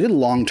telling. It's a good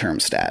long-term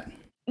stat.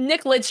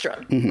 Nick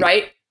Lidstrom,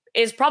 right,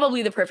 is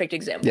probably the perfect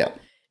example. Yeah.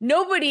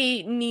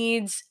 Nobody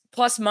needs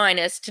plus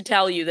minus to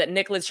tell you that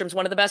Nick Lidstrom's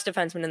one of the best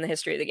defensemen in the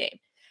history of the game.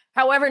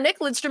 However, Nick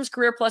Lidstrom's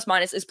career plus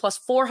minus is plus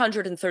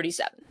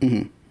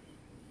 437.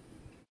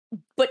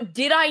 But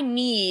did I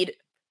need,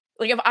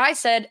 like if I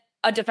said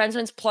a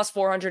defenseman's plus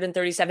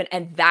 437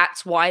 and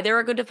that's why they're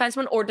a good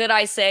defenseman, or did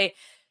I say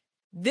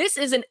this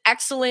is an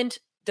excellent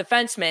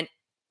defenseman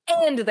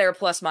and their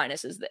plus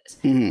minus is this,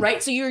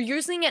 right? So you're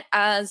using it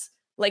as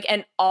like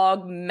an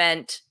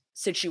augment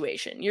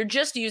situation. You're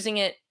just using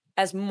it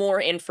as more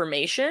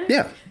information.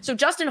 Yeah. So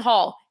Justin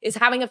Holl is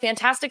having a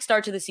fantastic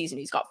start to the season.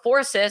 He's got 4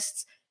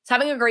 assists. He's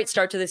having a great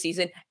start to the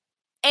season.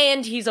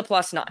 And he's a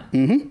plus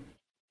 9.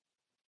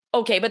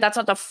 Okay, but that's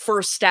not the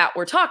first stat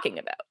we're talking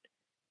about.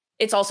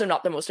 It's also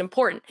not the most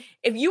important.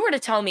 If you were to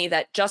tell me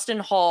that Justin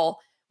Holl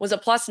was a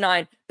plus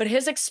 9, but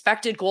his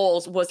expected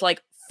goals was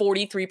like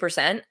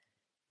 43%,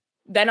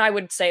 then I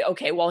would say,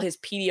 okay, well, his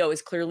PDO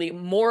is clearly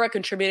more a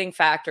contributing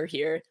factor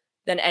here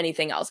than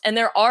anything else. And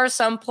there are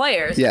some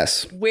players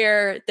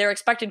where their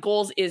expected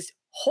goals is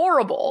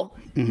horrible,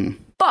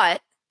 but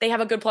they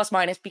have a good plus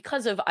minus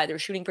because of either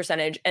shooting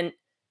percentage. And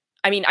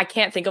I mean, I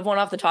can't think of one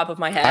off the top of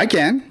my head. I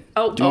can.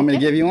 Oh, do you want me to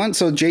give you one?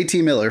 So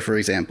JT Miller, for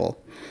example.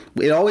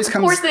 It always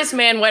comes. Of course, this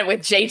man went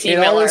with JT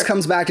Miller. It always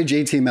comes back to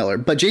JT Miller.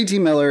 But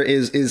JT Miller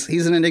is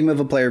he's an enigma of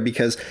a player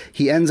because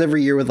he ends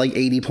every year with like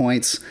 80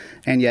 points,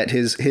 and yet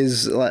his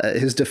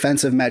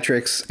defensive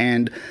metrics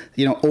and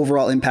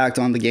overall impact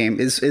on the game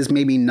is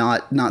maybe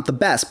not the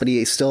best, but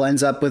he still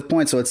ends up with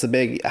points. So it's the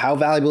big, how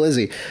valuable is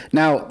he?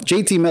 Now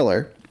JT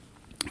Miller,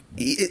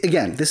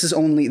 again, this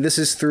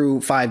is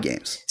through 5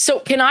 games. So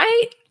can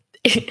I?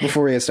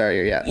 Before we get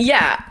started here,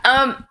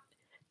 yeah.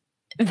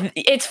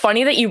 It's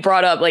funny that you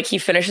brought up like he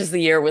finishes the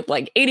year with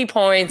like 80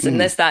 points and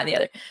this, that, and the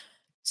other.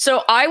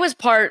 So I was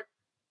part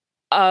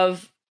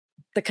of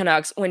the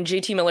Canucks when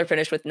JT Miller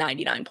finished with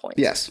 99 points.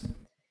 Yes.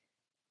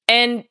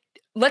 And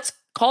let's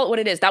call it what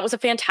it is. That was a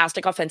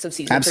fantastic offensive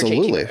season. Absolutely.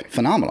 For JT Miller.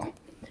 Phenomenal.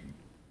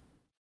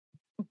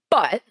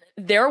 But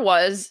there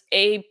was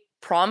a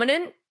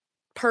prominent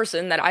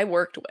person that I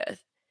worked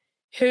with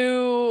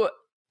who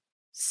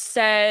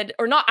said,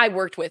 or not I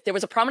worked with, there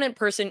was a prominent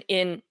person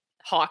in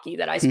hockey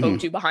that I spoke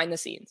to behind the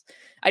scenes.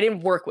 I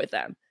didn't work with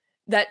them,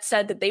 that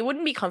said that they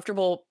wouldn't be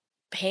comfortable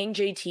paying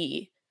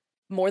JT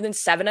more than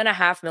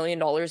 $7.5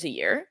 million a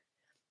year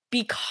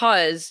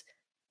because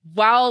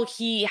while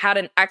he had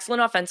an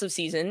excellent offensive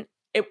season,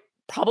 it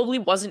probably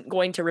wasn't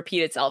going to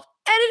repeat itself.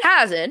 And it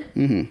hasn't.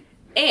 And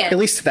at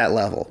least at that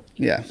level.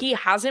 Yeah. He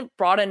hasn't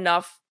brought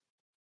enough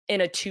in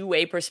a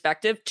two-way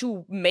perspective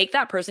to make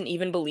that person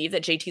even believe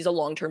that JT is a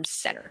long-term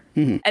center.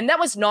 Mm-hmm. And that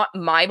was not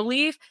my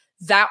belief.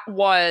 That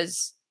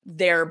was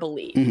their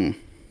belief. Mm-hmm.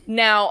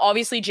 Now,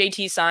 obviously,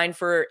 JT signed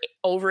for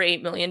over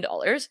 $8 million.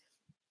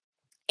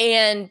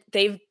 And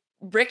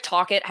Rick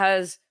Tocchet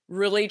has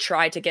really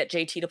tried to get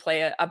JT to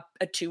play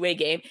a two-way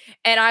game.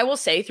 And I will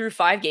say through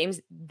 5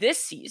 games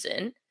this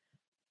season,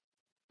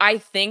 I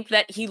think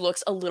that he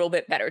looks a little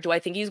bit better. Do I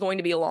think he's going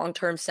to be a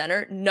long-term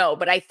center? No,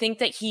 but I think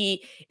that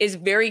he is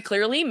very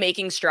clearly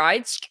making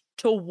strides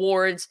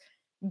towards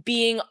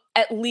being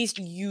at least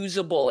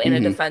usable in a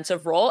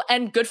defensive role,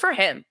 and good for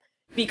him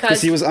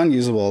because he was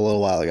unusable a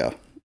little while ago.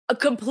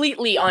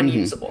 Completely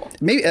unusable.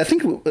 Maybe I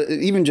think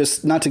even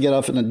just not to get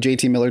off on a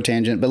JT Miller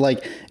tangent, but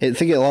like I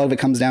think a lot of it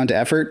comes down to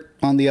effort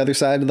on the other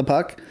side of the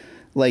puck.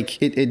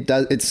 Like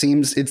it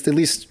seems, it's at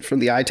least from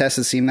the eye test,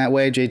 it seemed that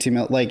way. JT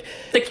Miller, like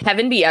the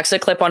Kevin Bieksa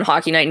clip on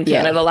Hockey Night in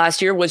Canada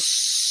last year was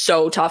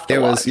so tough to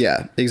watch.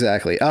 Yeah,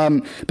 exactly.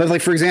 But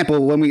like, for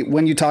example,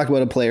 when you talk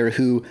about a player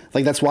who,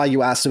 like, that's why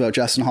you asked about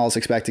Justin Holl's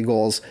expected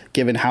goals,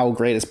 given how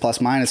great his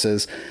plus minus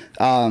is,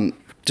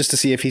 just to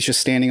see if he's just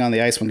standing on the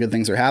ice when good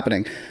things are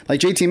happening. Like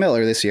JT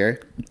Miller this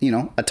year,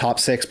 a top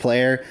 6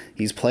 player.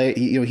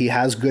 He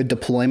has good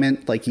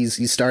deployment. Like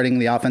he's starting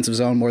the offensive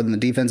zone more than the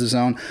defensive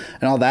zone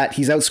and all that.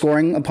 He's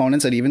outscoring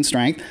opponents at even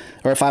strength,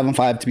 or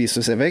 5-on-5 to be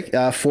specific,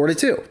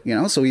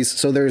 4-2.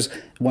 So there's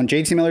when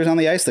JT Miller's on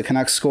the ice, the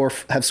Canucks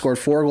have scored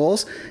 4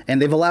 goals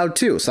and they've allowed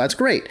 2. So that's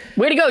great.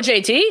 Way to go,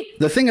 JT.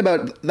 The thing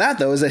about that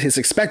though is that his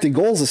expected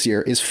goals this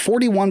year is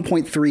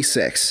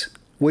 41.36.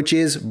 Which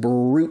is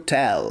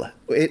brutal.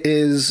 It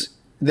is.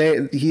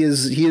 He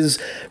is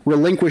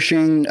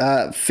relinquishing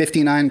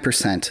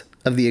 59%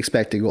 of the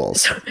expected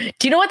goals.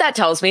 Do you know what that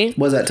tells me?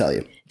 What does that tell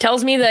you?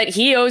 Tells me that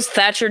he owes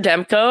Thatcher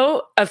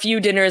Demko a few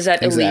dinners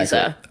at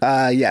Eliza.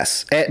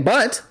 Yes,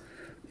 but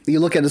you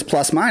look at his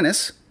plus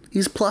minus.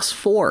 He's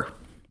 +4.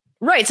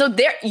 Right. So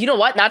there. You know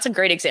what? That's a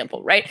great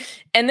example, right?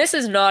 And this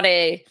is not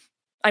a.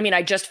 I mean,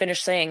 I just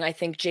finished saying I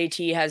think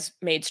JT has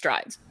made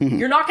strides. Mm-hmm.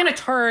 You're not going to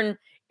turn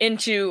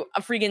into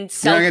a freaking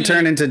selfie. You're not going to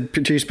turn into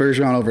Patrice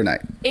Bergeron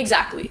overnight.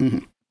 Exactly.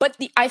 Mm-hmm. But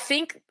I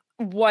think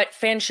what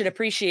fans should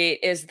appreciate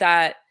is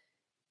that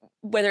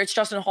whether it's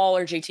Justin Holl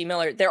or JT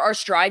Miller, there are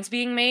strides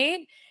being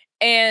made.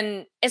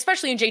 And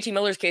especially in JT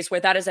Miller's case, where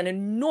that is an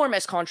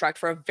enormous contract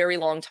for a very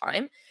long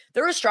time,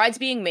 there are strides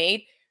being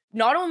made,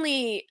 not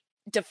only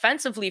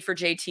defensively for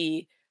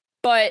JT,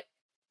 but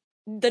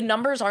the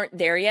numbers aren't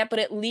there yet, but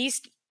at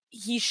least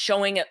he's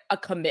showing a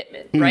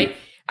commitment, right?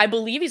 I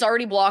believe he's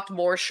already blocked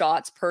more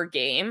shots per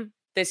game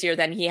this year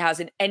than he has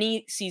in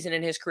any season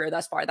in his career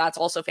thus far. That's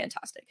also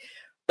fantastic.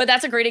 But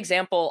that's a great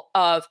example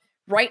of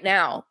right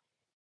now,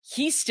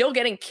 he's still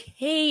getting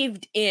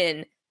caved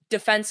in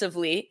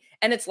defensively.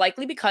 And it's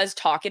likely because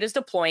Tocchet is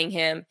deploying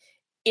him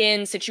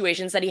in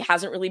situations that he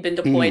hasn't really been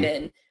deployed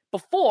in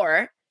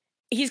before.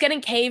 He's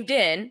getting caved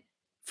in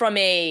from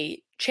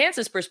a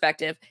chances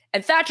perspective.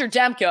 And Thatcher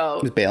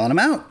Demko is bailing him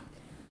out.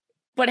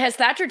 But has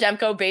Thatcher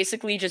Demko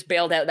basically just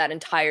bailed out that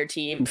entire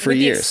team for with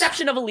years, the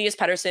exception of Elias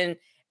Pettersson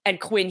and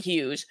Quinn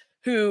Hughes,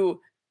 who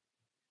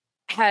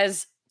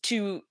has,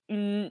 to,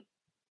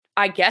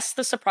 I guess,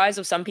 the surprise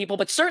of some people,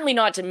 but certainly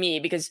not to me,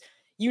 because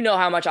you know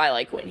how much I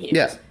like Quinn Hughes.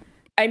 Yeah.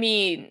 I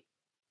mean,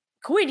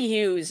 Quinn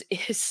Hughes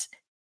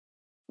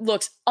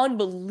looks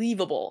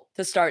unbelievable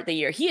to start the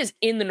year. He is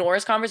in the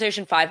Norris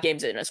conversation 5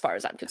 games in, as far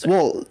as I'm concerned.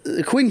 Well,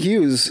 Quinn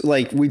Hughes,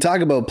 like, we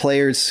talk about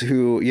players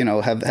who,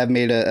 have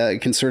made a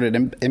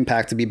concerted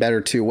impact to be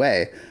better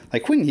two-way.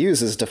 Like, Quinn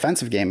Hughes'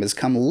 defensive game has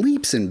come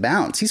leaps and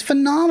bounds. He's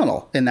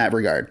phenomenal in that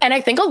regard. And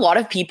I think a lot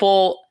of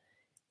people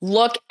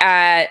look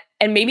at,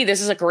 and maybe this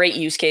is a great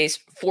use case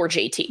for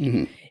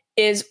JT,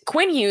 is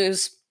Quinn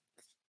Hughes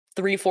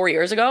 3-4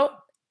 years ago,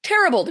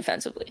 terrible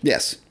defensively.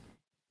 Yes.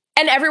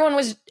 And everyone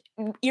was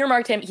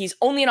earmarked him. He's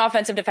only an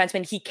offensive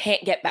defenseman. He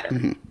can't get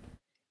better.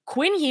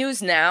 Quinn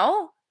Hughes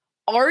now,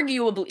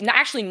 arguably,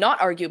 actually not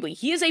arguably,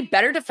 he is a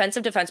better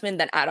defensive defenseman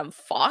than Adam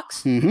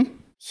Fox.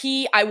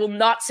 I will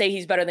not say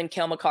he's better than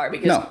Cale Makar,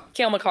 because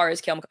Cale Makar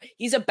is Cale Makar.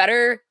 He's a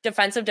better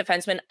defensive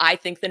defenseman, I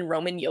think, than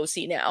Roman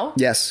Josi now.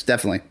 Yes,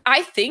 definitely.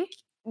 I think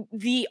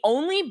the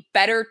only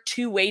better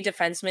two-way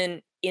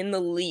defensemen in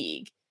the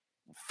league,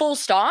 full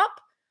stop,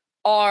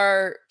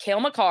 are Cale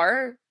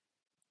Makar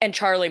and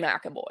Charlie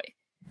McAvoy.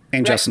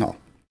 And Justin Holl.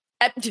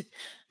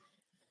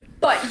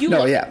 But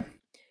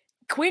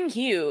Quinn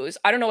Hughes,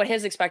 I don't know what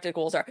his expected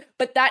goals are,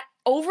 but that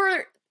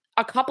over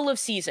a couple of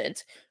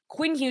seasons,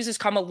 Quinn Hughes has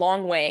come a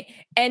long way.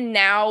 And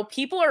now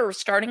people are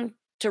starting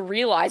to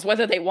realize,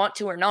 whether they want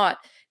to or not,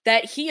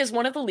 that he is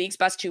one of the league's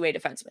best two-way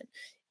defensemen.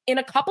 In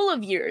a couple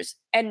of years,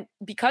 and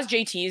because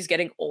JT is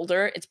getting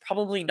older, it's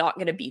probably not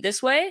going to be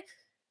this way.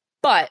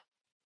 But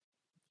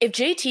if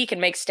JT can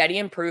make steady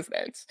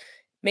improvements,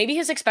 maybe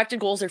his expected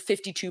goals are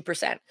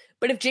 52%.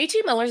 But if JT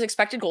Miller's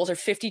expected goals are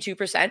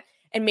 52%,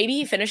 and maybe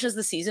he finishes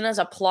the season as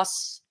a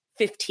plus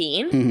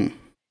 15,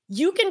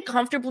 you can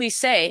comfortably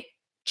say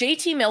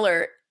JT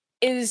Miller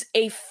is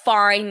a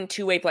fine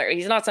two-way player.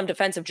 He's not some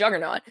defensive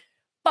juggernaut,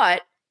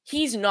 but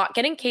he's not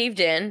getting caved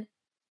in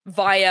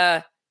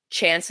via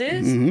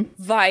chances,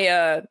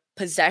 via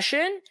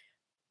possession,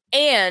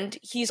 and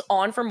he's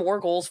on for more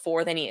goals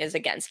for than he is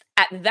against.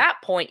 At that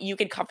point, you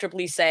could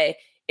comfortably say,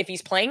 if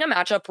he's playing a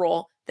matchup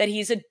role, that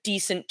he's a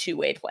decent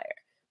two-way player.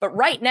 But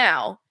right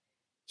now,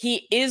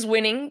 he is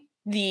winning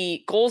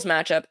the goals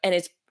matchup, and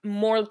it's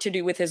more to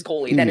do with his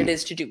goalie than it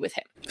is to do with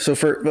him. So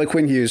for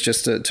Quinn Hughes,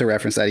 just to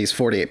reference that, he's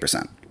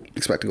 48%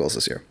 expected goals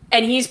this year.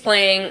 And he's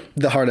playing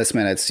the hardest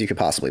minutes you could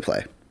possibly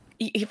play.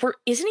 Isn't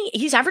he?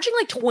 He's averaging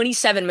like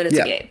 27 minutes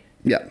a game.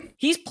 Yeah.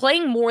 He's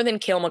playing more than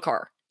Cale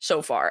Makar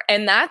so far.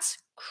 And that's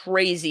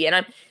crazy.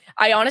 And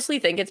I honestly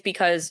think it's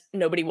because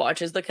nobody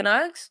watches the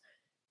Canucks,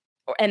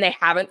 and they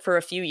haven't for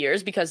a few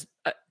years because,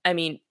 I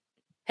mean,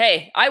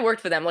 hey, I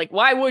worked for them. Like,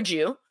 why would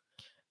you?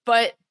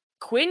 But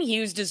Quinn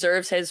Hughes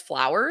deserves his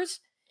flowers.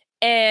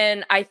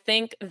 And I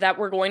think that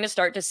we're going to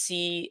start to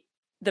see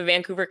the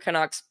Vancouver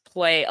Canucks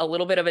play a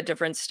little bit of a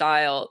different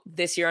style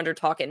this year under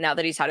Tocchet now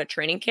that he's had a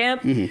training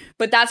camp.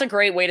 But that's a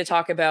great way to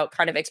talk about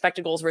kind of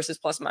expected goals versus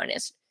plus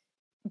minus.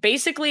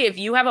 Basically, if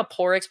you have a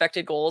poor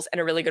expected goals and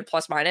a really good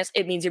plus minus,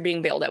 it means you're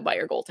being bailed out by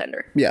your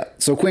goaltender. Yeah.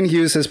 So Quinn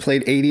Hughes has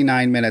played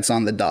 89 minutes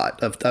on the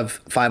dot of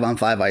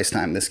 5-on-5 ice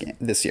time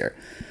this year.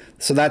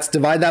 So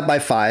divide that by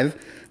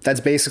 5.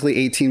 That's basically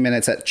 18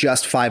 minutes at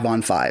just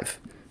 5-on-5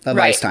 of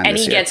ice time. And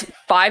he gets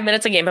 5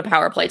 minutes a game of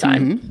power play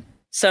time.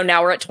 So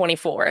now we're at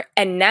 24.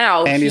 And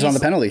he's on the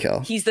penalty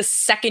kill. He's the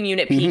second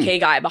unit PK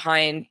guy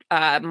behind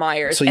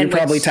Myers. So you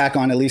probably tack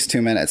on at least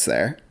 2 minutes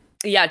there.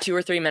 Yeah, 2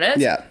 or 3 minutes.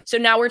 Yeah. So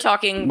now we're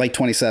talking like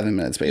 27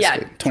 minutes,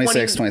 basically.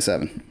 26,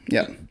 27.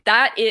 Yeah.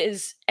 That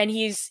is, and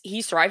he's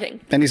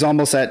thriving. And he's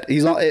almost at,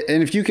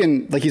 and if you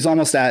can, like, he's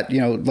almost at,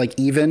 like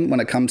even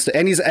when it comes to,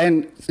 and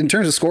in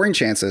terms of scoring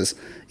chances,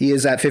 he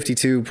is at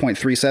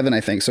 52.37,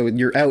 I think. So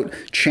you're out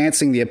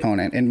chancing the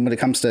opponent. And when it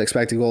comes to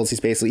expected goals,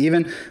 he's basically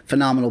even.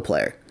 Phenomenal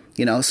player,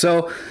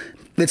 So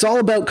it's all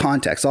about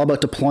context, all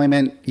about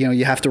deployment.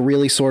 You have to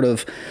really sort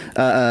of,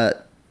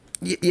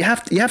 you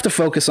have to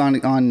focus on.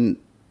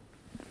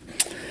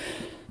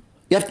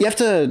 You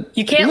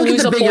can't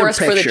lose the forest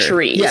for the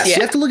trees. Yes,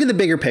 you have to look at the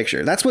bigger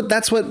picture. That's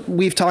what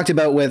we've talked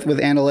about with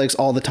analytics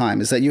all the time,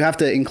 is that you have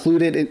to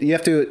include it. You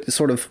have to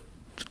sort of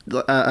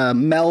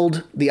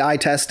meld the eye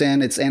test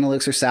in. It's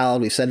analytics or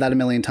salad. We've said that a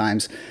million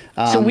times.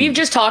 So we've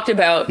just talked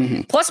about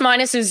plus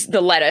minus is the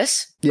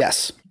lettuce.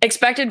 Yes.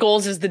 Expected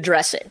goals is the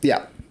dressing.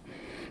 Yeah.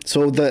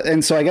 So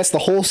I guess the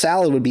whole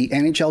salad would be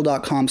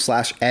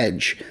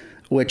NHL.com/edge,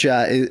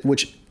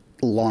 which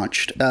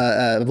launched,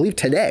 I believe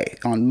today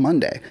on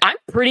Monday. I'm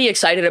pretty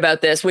excited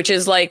about this, which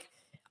is like,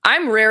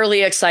 I'm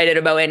rarely excited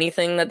about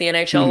anything that the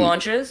NHL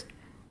launches.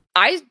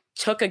 I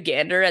took a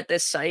gander at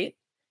this site,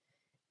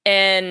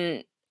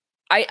 and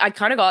I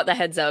kind of got the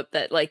heads up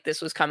that like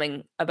this was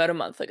coming about a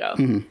month ago.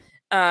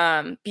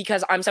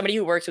 Because I'm somebody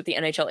who works with the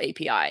NHL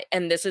API,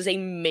 and this is a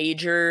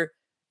major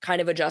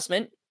kind of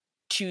adjustment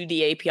to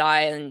the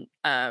API,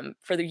 and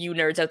for the you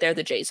nerds out there,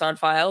 the JSON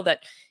file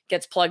that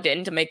gets plugged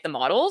in to make the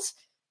models.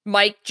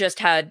 Mike just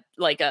had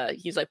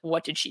he's like,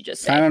 what did she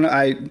just say? I don't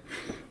know.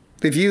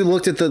 If you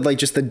looked at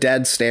just the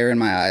dead stare in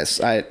my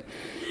eyes,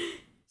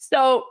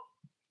 So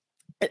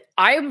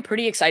I am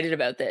pretty excited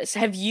about this.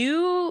 Have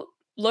you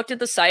looked at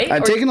the site?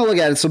 I've taken a look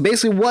at it. So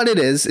basically what it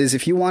is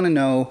if you want to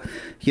know,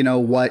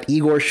 what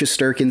Igor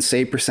Shesterkin's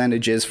save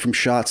percentage is from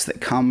shots that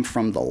come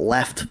from the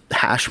left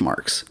hash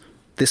marks,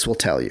 this will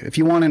tell you. If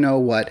you want to know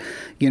what,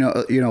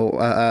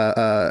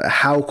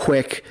 how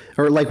quick,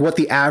 or like what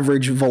the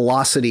average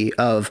velocity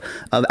of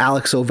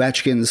Alex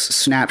Ovechkin's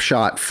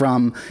snapshot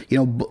from,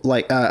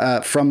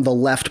 from the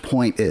left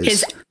point is.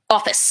 His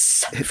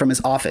office. From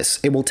his office.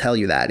 It will tell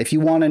you that. If you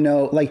want to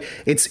know,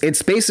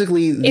 it's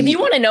basically. If you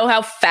want to know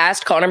how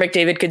fast Connor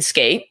McDavid could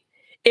skate,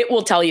 it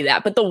will tell you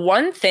that. But the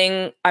one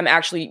thing I'm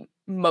actually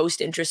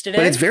most interested in.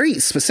 But it's very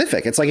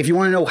specific. It's like, if you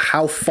want to know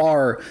how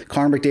far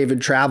Connor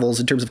McDavid travels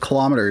in terms of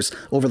kilometers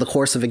over the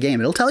course of a game,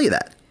 it'll tell you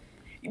that.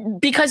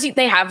 Because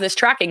they have this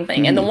tracking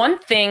thing. And the one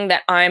thing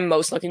that I'm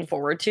most looking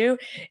forward to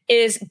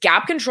is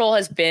gap control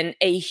has been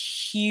a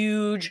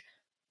huge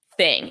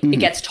thing. It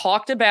gets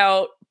talked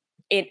about.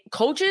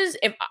 Coaches,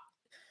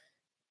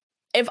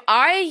 if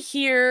I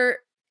hear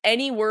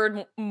any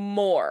word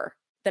more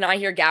than I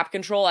hear gap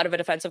control out of a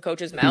defensive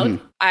coach's mouth,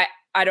 I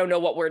don't know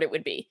what word it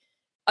would be.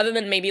 Other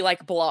than maybe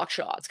like block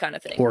shots kind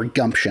of thing. Or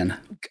gumption.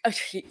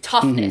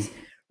 Toughness.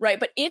 Right.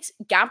 But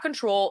gap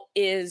control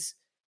is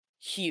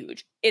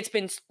huge. It's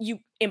been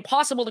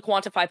impossible to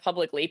quantify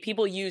publicly.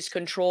 People use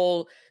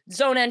control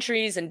zone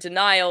entries and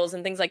denials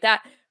and things like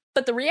that.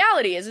 But the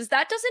reality is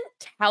that doesn't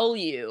tell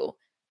you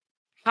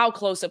how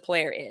close a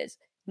player is.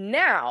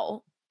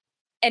 Now,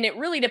 and it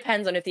really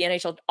depends on if the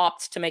NHL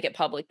opts to make it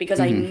public, because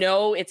I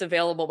know it's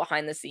available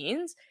behind the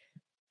scenes.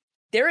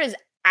 There is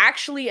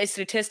actually a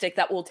statistic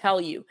that will tell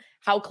you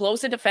how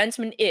close a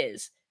defenseman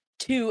is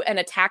to an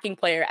attacking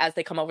player as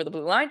they come over the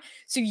blue line.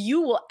 So you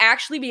will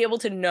actually be able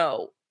to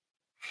know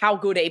how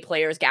good a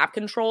player's gap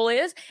control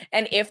is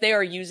and if they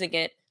are using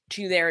it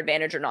to their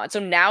advantage or not. So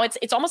now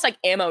it's almost like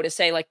ammo to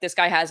say, like, this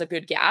guy has a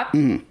good gap.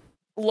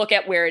 Look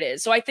at where it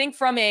is. So I think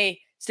from a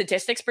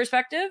statistics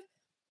perspective,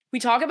 we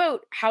talk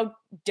about how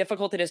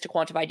difficult it is to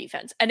quantify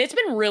defense, and it's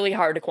been really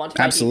hard to quantify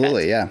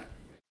Absolutely, defense. yeah.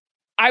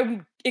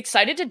 I'm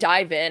excited to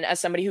dive in as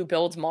somebody who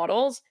builds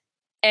models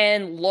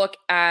and look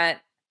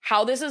at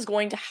how this is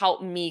going to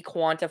help me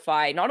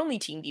quantify not only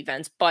team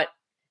defense, but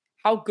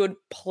how good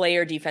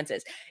player defense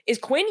is. Is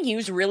Quinn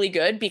Hughes really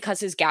good because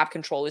his gap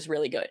control is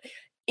really good?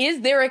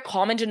 Is there a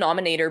common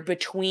denominator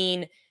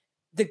between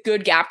the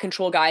good gap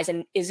control guys,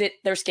 and is it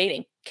they're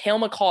stating Cale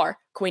Makar,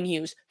 Quinn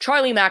Hughes,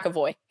 Charlie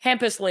McAvoy,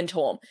 Hampus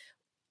Lindholm?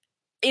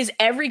 Is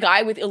every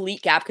guy with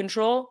elite gap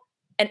control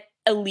an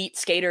elite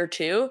skater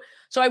too?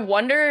 So I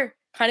wonder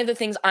kind of the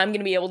things I'm going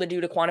to be able to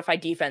do to quantify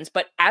defense.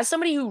 But as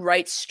somebody who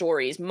writes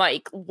stories,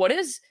 Mike, what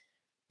does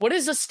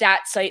a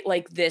stat site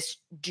like this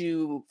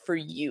do for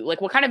you? Like,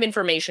 what kind of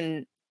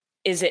information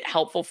is it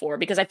helpful for?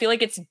 Because I feel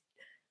like it's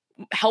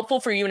helpful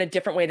for you in a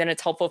different way than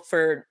it's helpful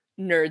for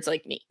nerds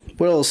like me.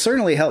 Well, it'll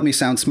certainly help me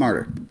sound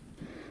smarter.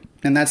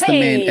 And that's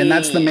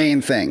the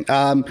main thing.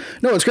 No,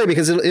 it's great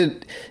because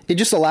it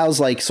just allows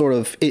like sort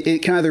of,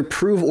 it can either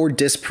prove or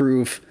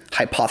disprove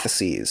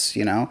hypotheses,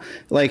 you know,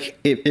 like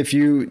if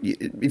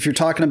you're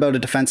talking about a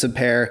defensive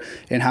pair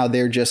and how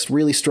they're just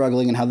really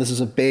struggling and how this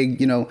is a big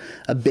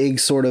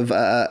sort of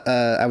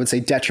I would say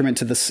detriment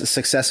to the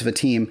success of a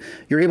team,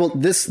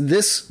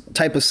 this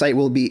type of site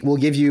will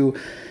give you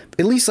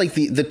at least like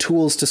the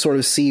tools to sort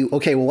of see,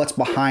 okay, well, what's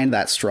behind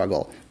that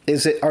struggle?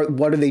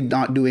 What are they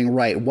not doing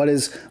right? What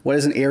is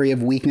an area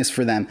of weakness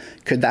for them?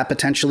 Could that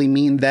potentially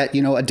mean that,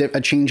 you know,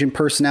 a change in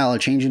personnel, a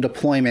change in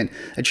deployment,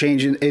 a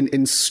change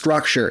in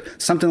structure,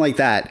 something like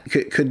that?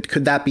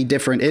 Could that be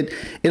different? It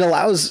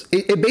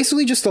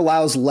basically just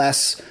allows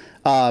less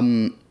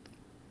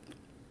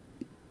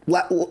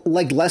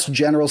less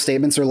general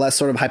statements or less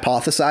sort of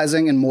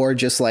hypothesizing and more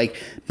just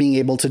like being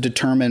able to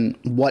determine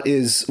what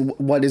is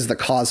the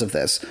cause of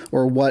this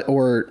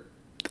or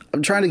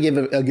I'm trying to give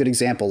a good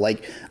example,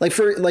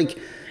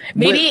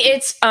 maybe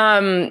it's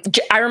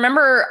I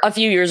remember a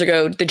few years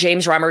ago the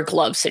James Reimer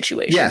glove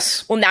situation.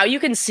 Yes. Well, now you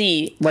can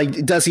see,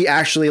 like, does he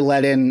actually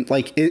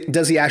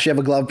does he actually have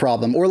a glove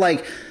problem? Or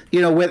like, you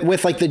know,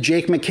 with like the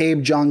Jake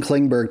McCabe, John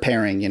Klingberg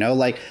pairing, you know,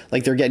 like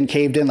they're getting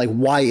caved in. Like,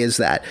 why is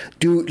that?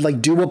 Do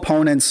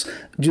opponents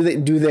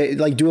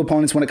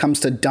when it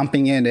comes to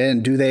dumping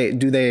in, do they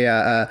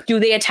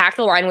attack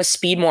the line with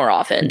speed more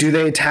often? Do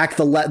they attack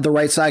the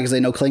right side because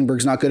they know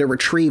Klingberg's not good at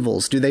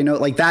retrievals? Do they know,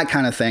 like, that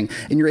kind of thing?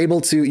 And you're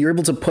able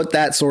to put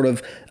that sort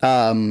of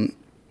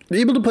you're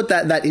able to put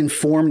that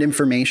informed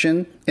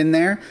information in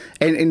there,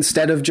 and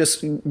instead of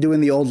just doing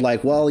the old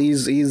like, well,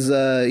 he's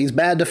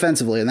bad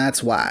defensively and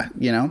that's why,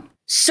 you know.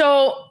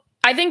 So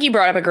I think you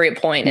brought up a great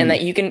point, and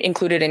that you can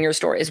include it in your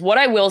stories. What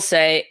I will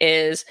say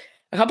is,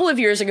 a couple of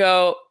years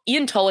ago,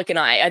 Ian Tulloch and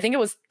I think it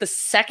was the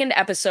second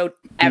episode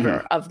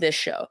ever of this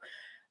show,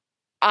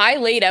 I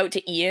laid out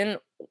to Ian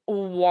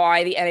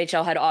why the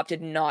NHL had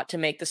opted not to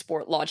make the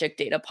Sport Logic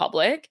data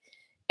public,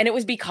 and it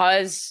was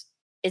because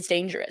it's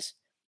dangerous.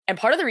 And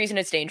part of the reason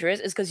it's dangerous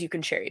is because you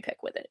can cherry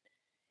pick with it.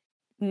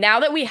 Now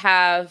that we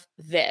have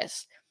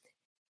this,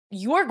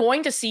 you are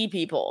going to see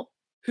people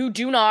who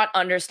do not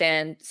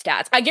understand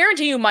stats. I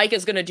guarantee you Mike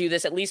is going to do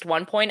this at least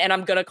one point, and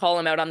I'm going to call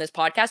him out on this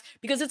podcast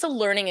because it's a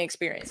learning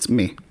experience. It's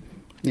me.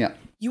 Yeah.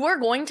 You are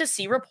going to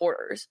see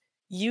reporters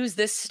use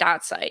this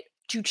stat site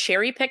to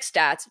cherry pick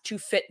stats to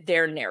fit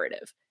their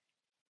narrative.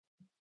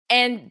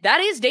 And that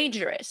is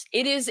dangerous.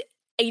 It is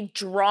a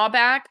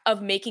drawback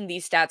of making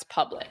these stats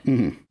public.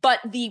 But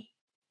the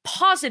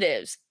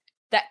positives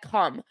that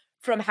come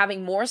from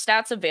having more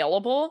stats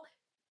available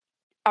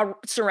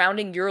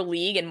surrounding your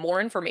league and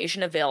more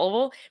information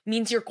available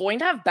means you're going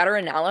to have better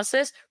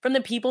analysis from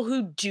the people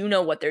who do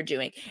know what they're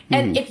doing.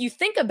 And if you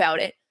think about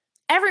it,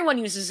 everyone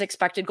uses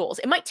expected goals.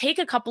 It might take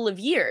a couple of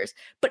years,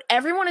 but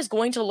everyone is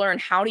going to learn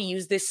how to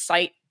use this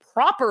site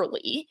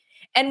properly.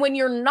 And when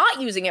you're not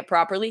using it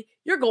properly,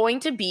 you're going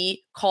to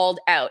be called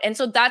out. And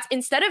so that's,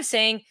 instead of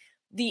saying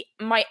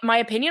my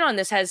opinion on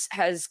this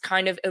has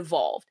kind of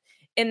evolved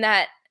in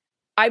that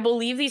I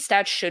believe these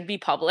stats should be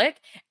public.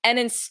 And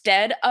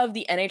instead of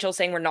the NHL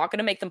saying we're not going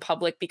to make them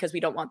public because we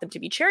don't want them to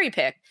be cherry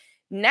picked,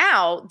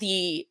 now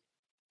the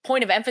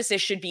point of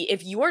emphasis should be,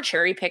 if you are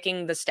cherry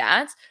picking the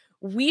stats,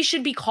 we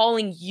should be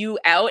calling you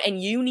out,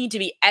 and you need to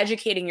be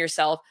educating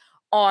yourself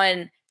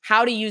on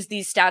how to use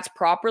these stats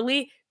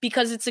properly,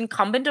 because it's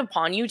incumbent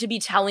upon you to be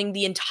telling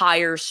the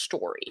entire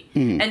story.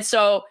 And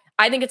so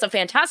I think it's a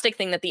fantastic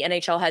thing that the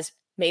NHL has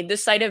made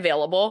this site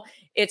available.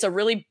 It's a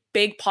really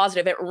big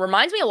positive. It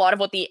reminds me a lot of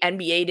what the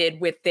NBA did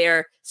with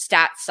their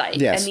stat site.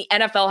 Yes. And the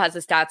NFL has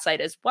a stat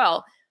site as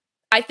well.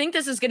 I think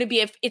this is going to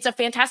be it's a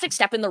fantastic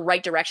step in the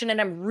right direction, and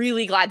I'm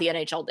really glad the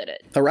NHL did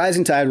it. A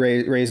rising tide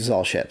raises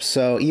all ships.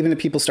 So even if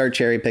people start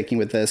cherry picking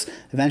with this,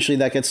 eventually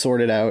that gets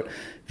sorted out.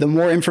 The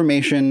more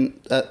information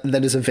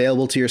that is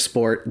available to your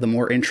sport, the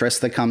more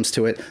interest that comes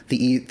to it,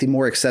 the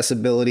more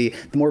accessibility,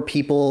 the more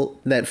people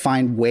that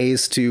find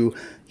ways to,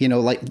 you know,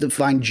 like to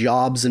find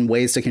jobs and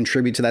ways to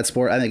contribute to that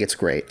sport. I think it's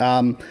great.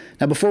 Now,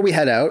 before we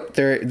head out,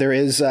 there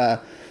is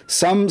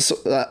some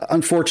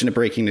unfortunate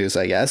breaking news,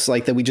 I guess,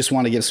 like that we just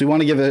want to give. So we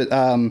want to give it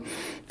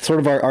sort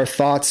of our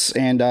thoughts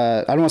and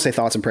I don't want to say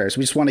thoughts and prayers.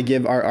 We just want to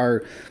give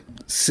our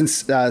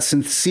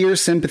sincere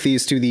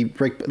sympathies to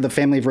the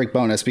family of Rick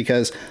Bowness,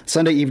 because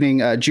Sunday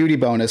evening, Judy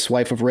Bowness,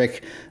 wife of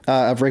Rick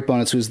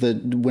Bowness, who's the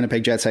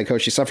Winnipeg Jets head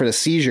coach, she suffered a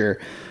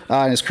seizure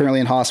and is currently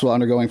in hospital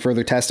undergoing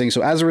further testing.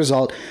 So as a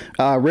result,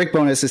 Rick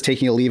Bowness is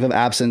taking a leave of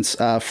absence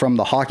from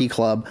the hockey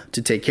club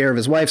to take care of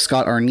his wife.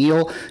 Scott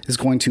Arniel is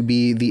going to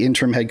be the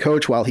interim head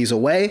coach while he's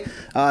away.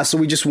 So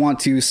we just want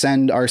to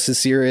send our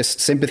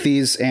sincerest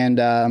sympathies and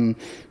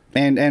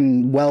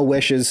well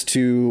wishes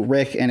to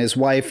Rick and his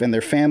wife and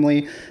their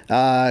family,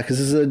 because this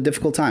is a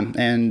difficult time.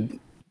 And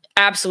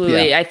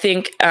absolutely, yeah. I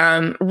think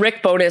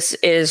Rick Bowness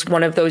is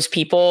one of those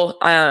people.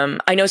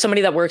 I know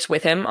somebody that works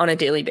with him on a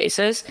daily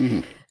basis,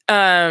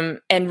 and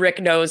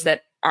Rick knows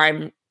that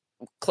I'm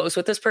close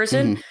with this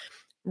person.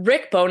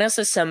 Rick Bowness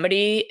is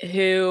somebody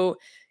who,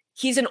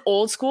 he's an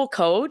old school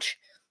coach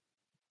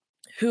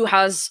who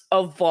has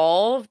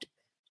evolved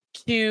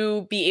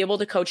to be able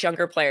to coach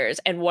younger players.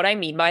 And what I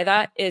mean by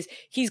that is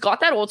he's got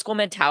that old school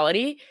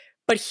mentality,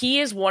 but he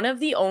is one of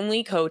the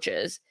only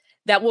coaches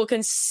that will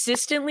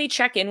consistently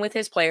check in with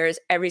his players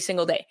every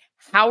single day.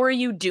 How are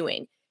you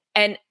doing?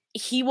 And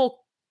he will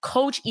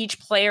coach each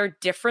player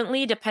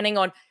differently depending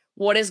on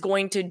what is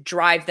going to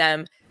drive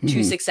them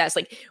to success.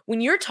 Like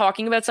when you're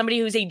talking about somebody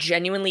who's a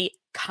genuinely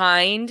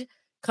kind,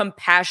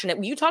 compassionate,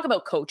 when you talk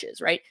about coaches,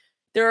 right?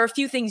 There are a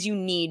few things you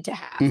need to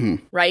have,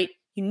 right?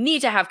 You need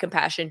to have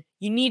compassion.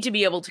 You need to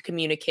be able to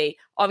communicate.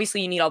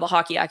 Obviously, you need all the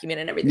hockey acumen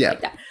and everything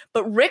like that.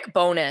 But Rick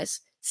Bowness,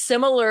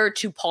 similar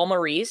to Paul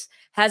Maurice,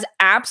 has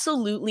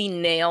absolutely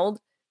nailed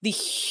the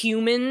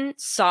human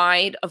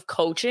side of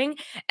coaching.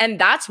 And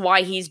that's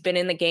why he's been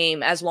in the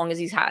game as long as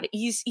he's had.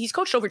 He's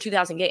coached over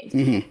 2,000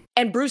 games.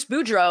 And Bruce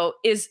Boudreau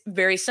is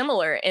very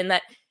similar in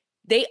that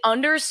they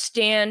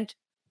understand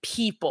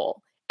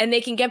people and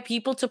they can get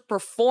people to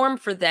perform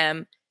for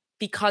them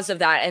because of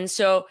that. And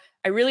so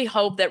I really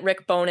hope that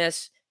Rick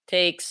Bowness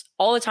takes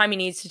all the time he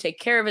needs to take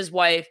care of his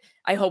wife.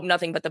 I hope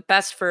nothing but the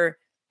best for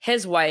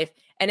his wife.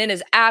 And in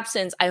his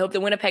absence, I hope the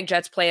Winnipeg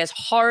Jets play as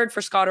hard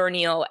for Scott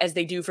Arniel as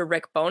they do for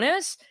Rick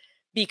Bowness,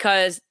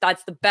 because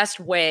that's the best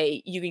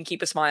way you can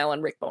keep a smile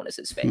on Rick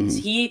Bowness's face.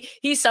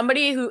 He's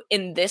somebody who,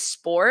 in this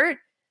sport,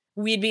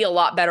 we'd be a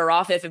lot better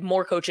off if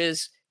more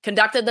coaches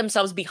conducted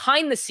themselves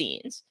behind the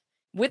scenes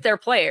with their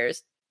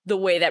players the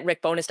way that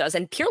Rick Bowness does.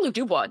 And Pierre-Luc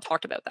Dubois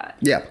talked about that.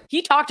 Yeah.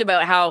 He talked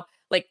about how,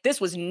 like,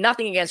 this was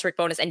nothing against Rick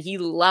Bowness, and he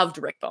loved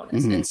Rick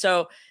Bowness. And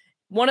so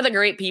one of the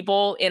great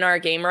people in our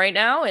game right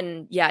now,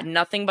 and yeah,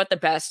 nothing but the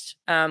best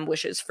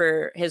wishes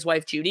for his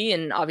wife, Judy,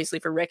 and obviously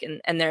for Rick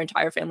and their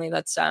entire family.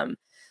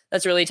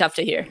 That's really tough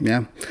to hear.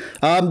 Yeah.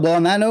 Well,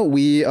 on that note,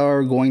 we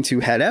are going to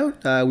head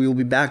out. We will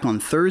be back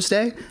on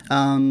Thursday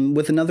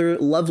with another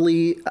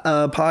lovely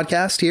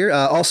podcast here.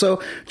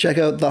 Also, check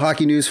out the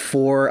hockey news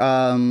for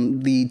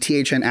the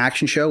THN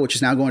Action Show, which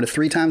is now going to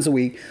 3 times a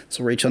week.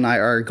 So Rachel and I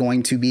are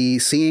going to be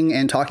seeing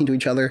and talking to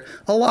each other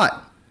a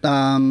lot,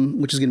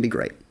 which is going to be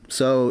great.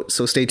 So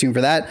stay tuned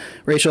for that.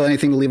 Rachel,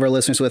 anything to leave our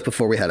listeners with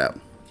before we head out?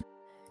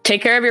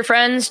 Take care of your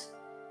friends.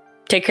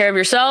 Take care of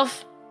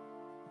yourself.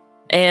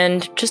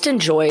 And just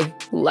enjoy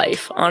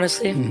life,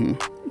 honestly.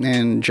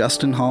 And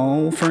Justin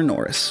Holl for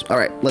Norris. All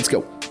right, let's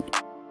go.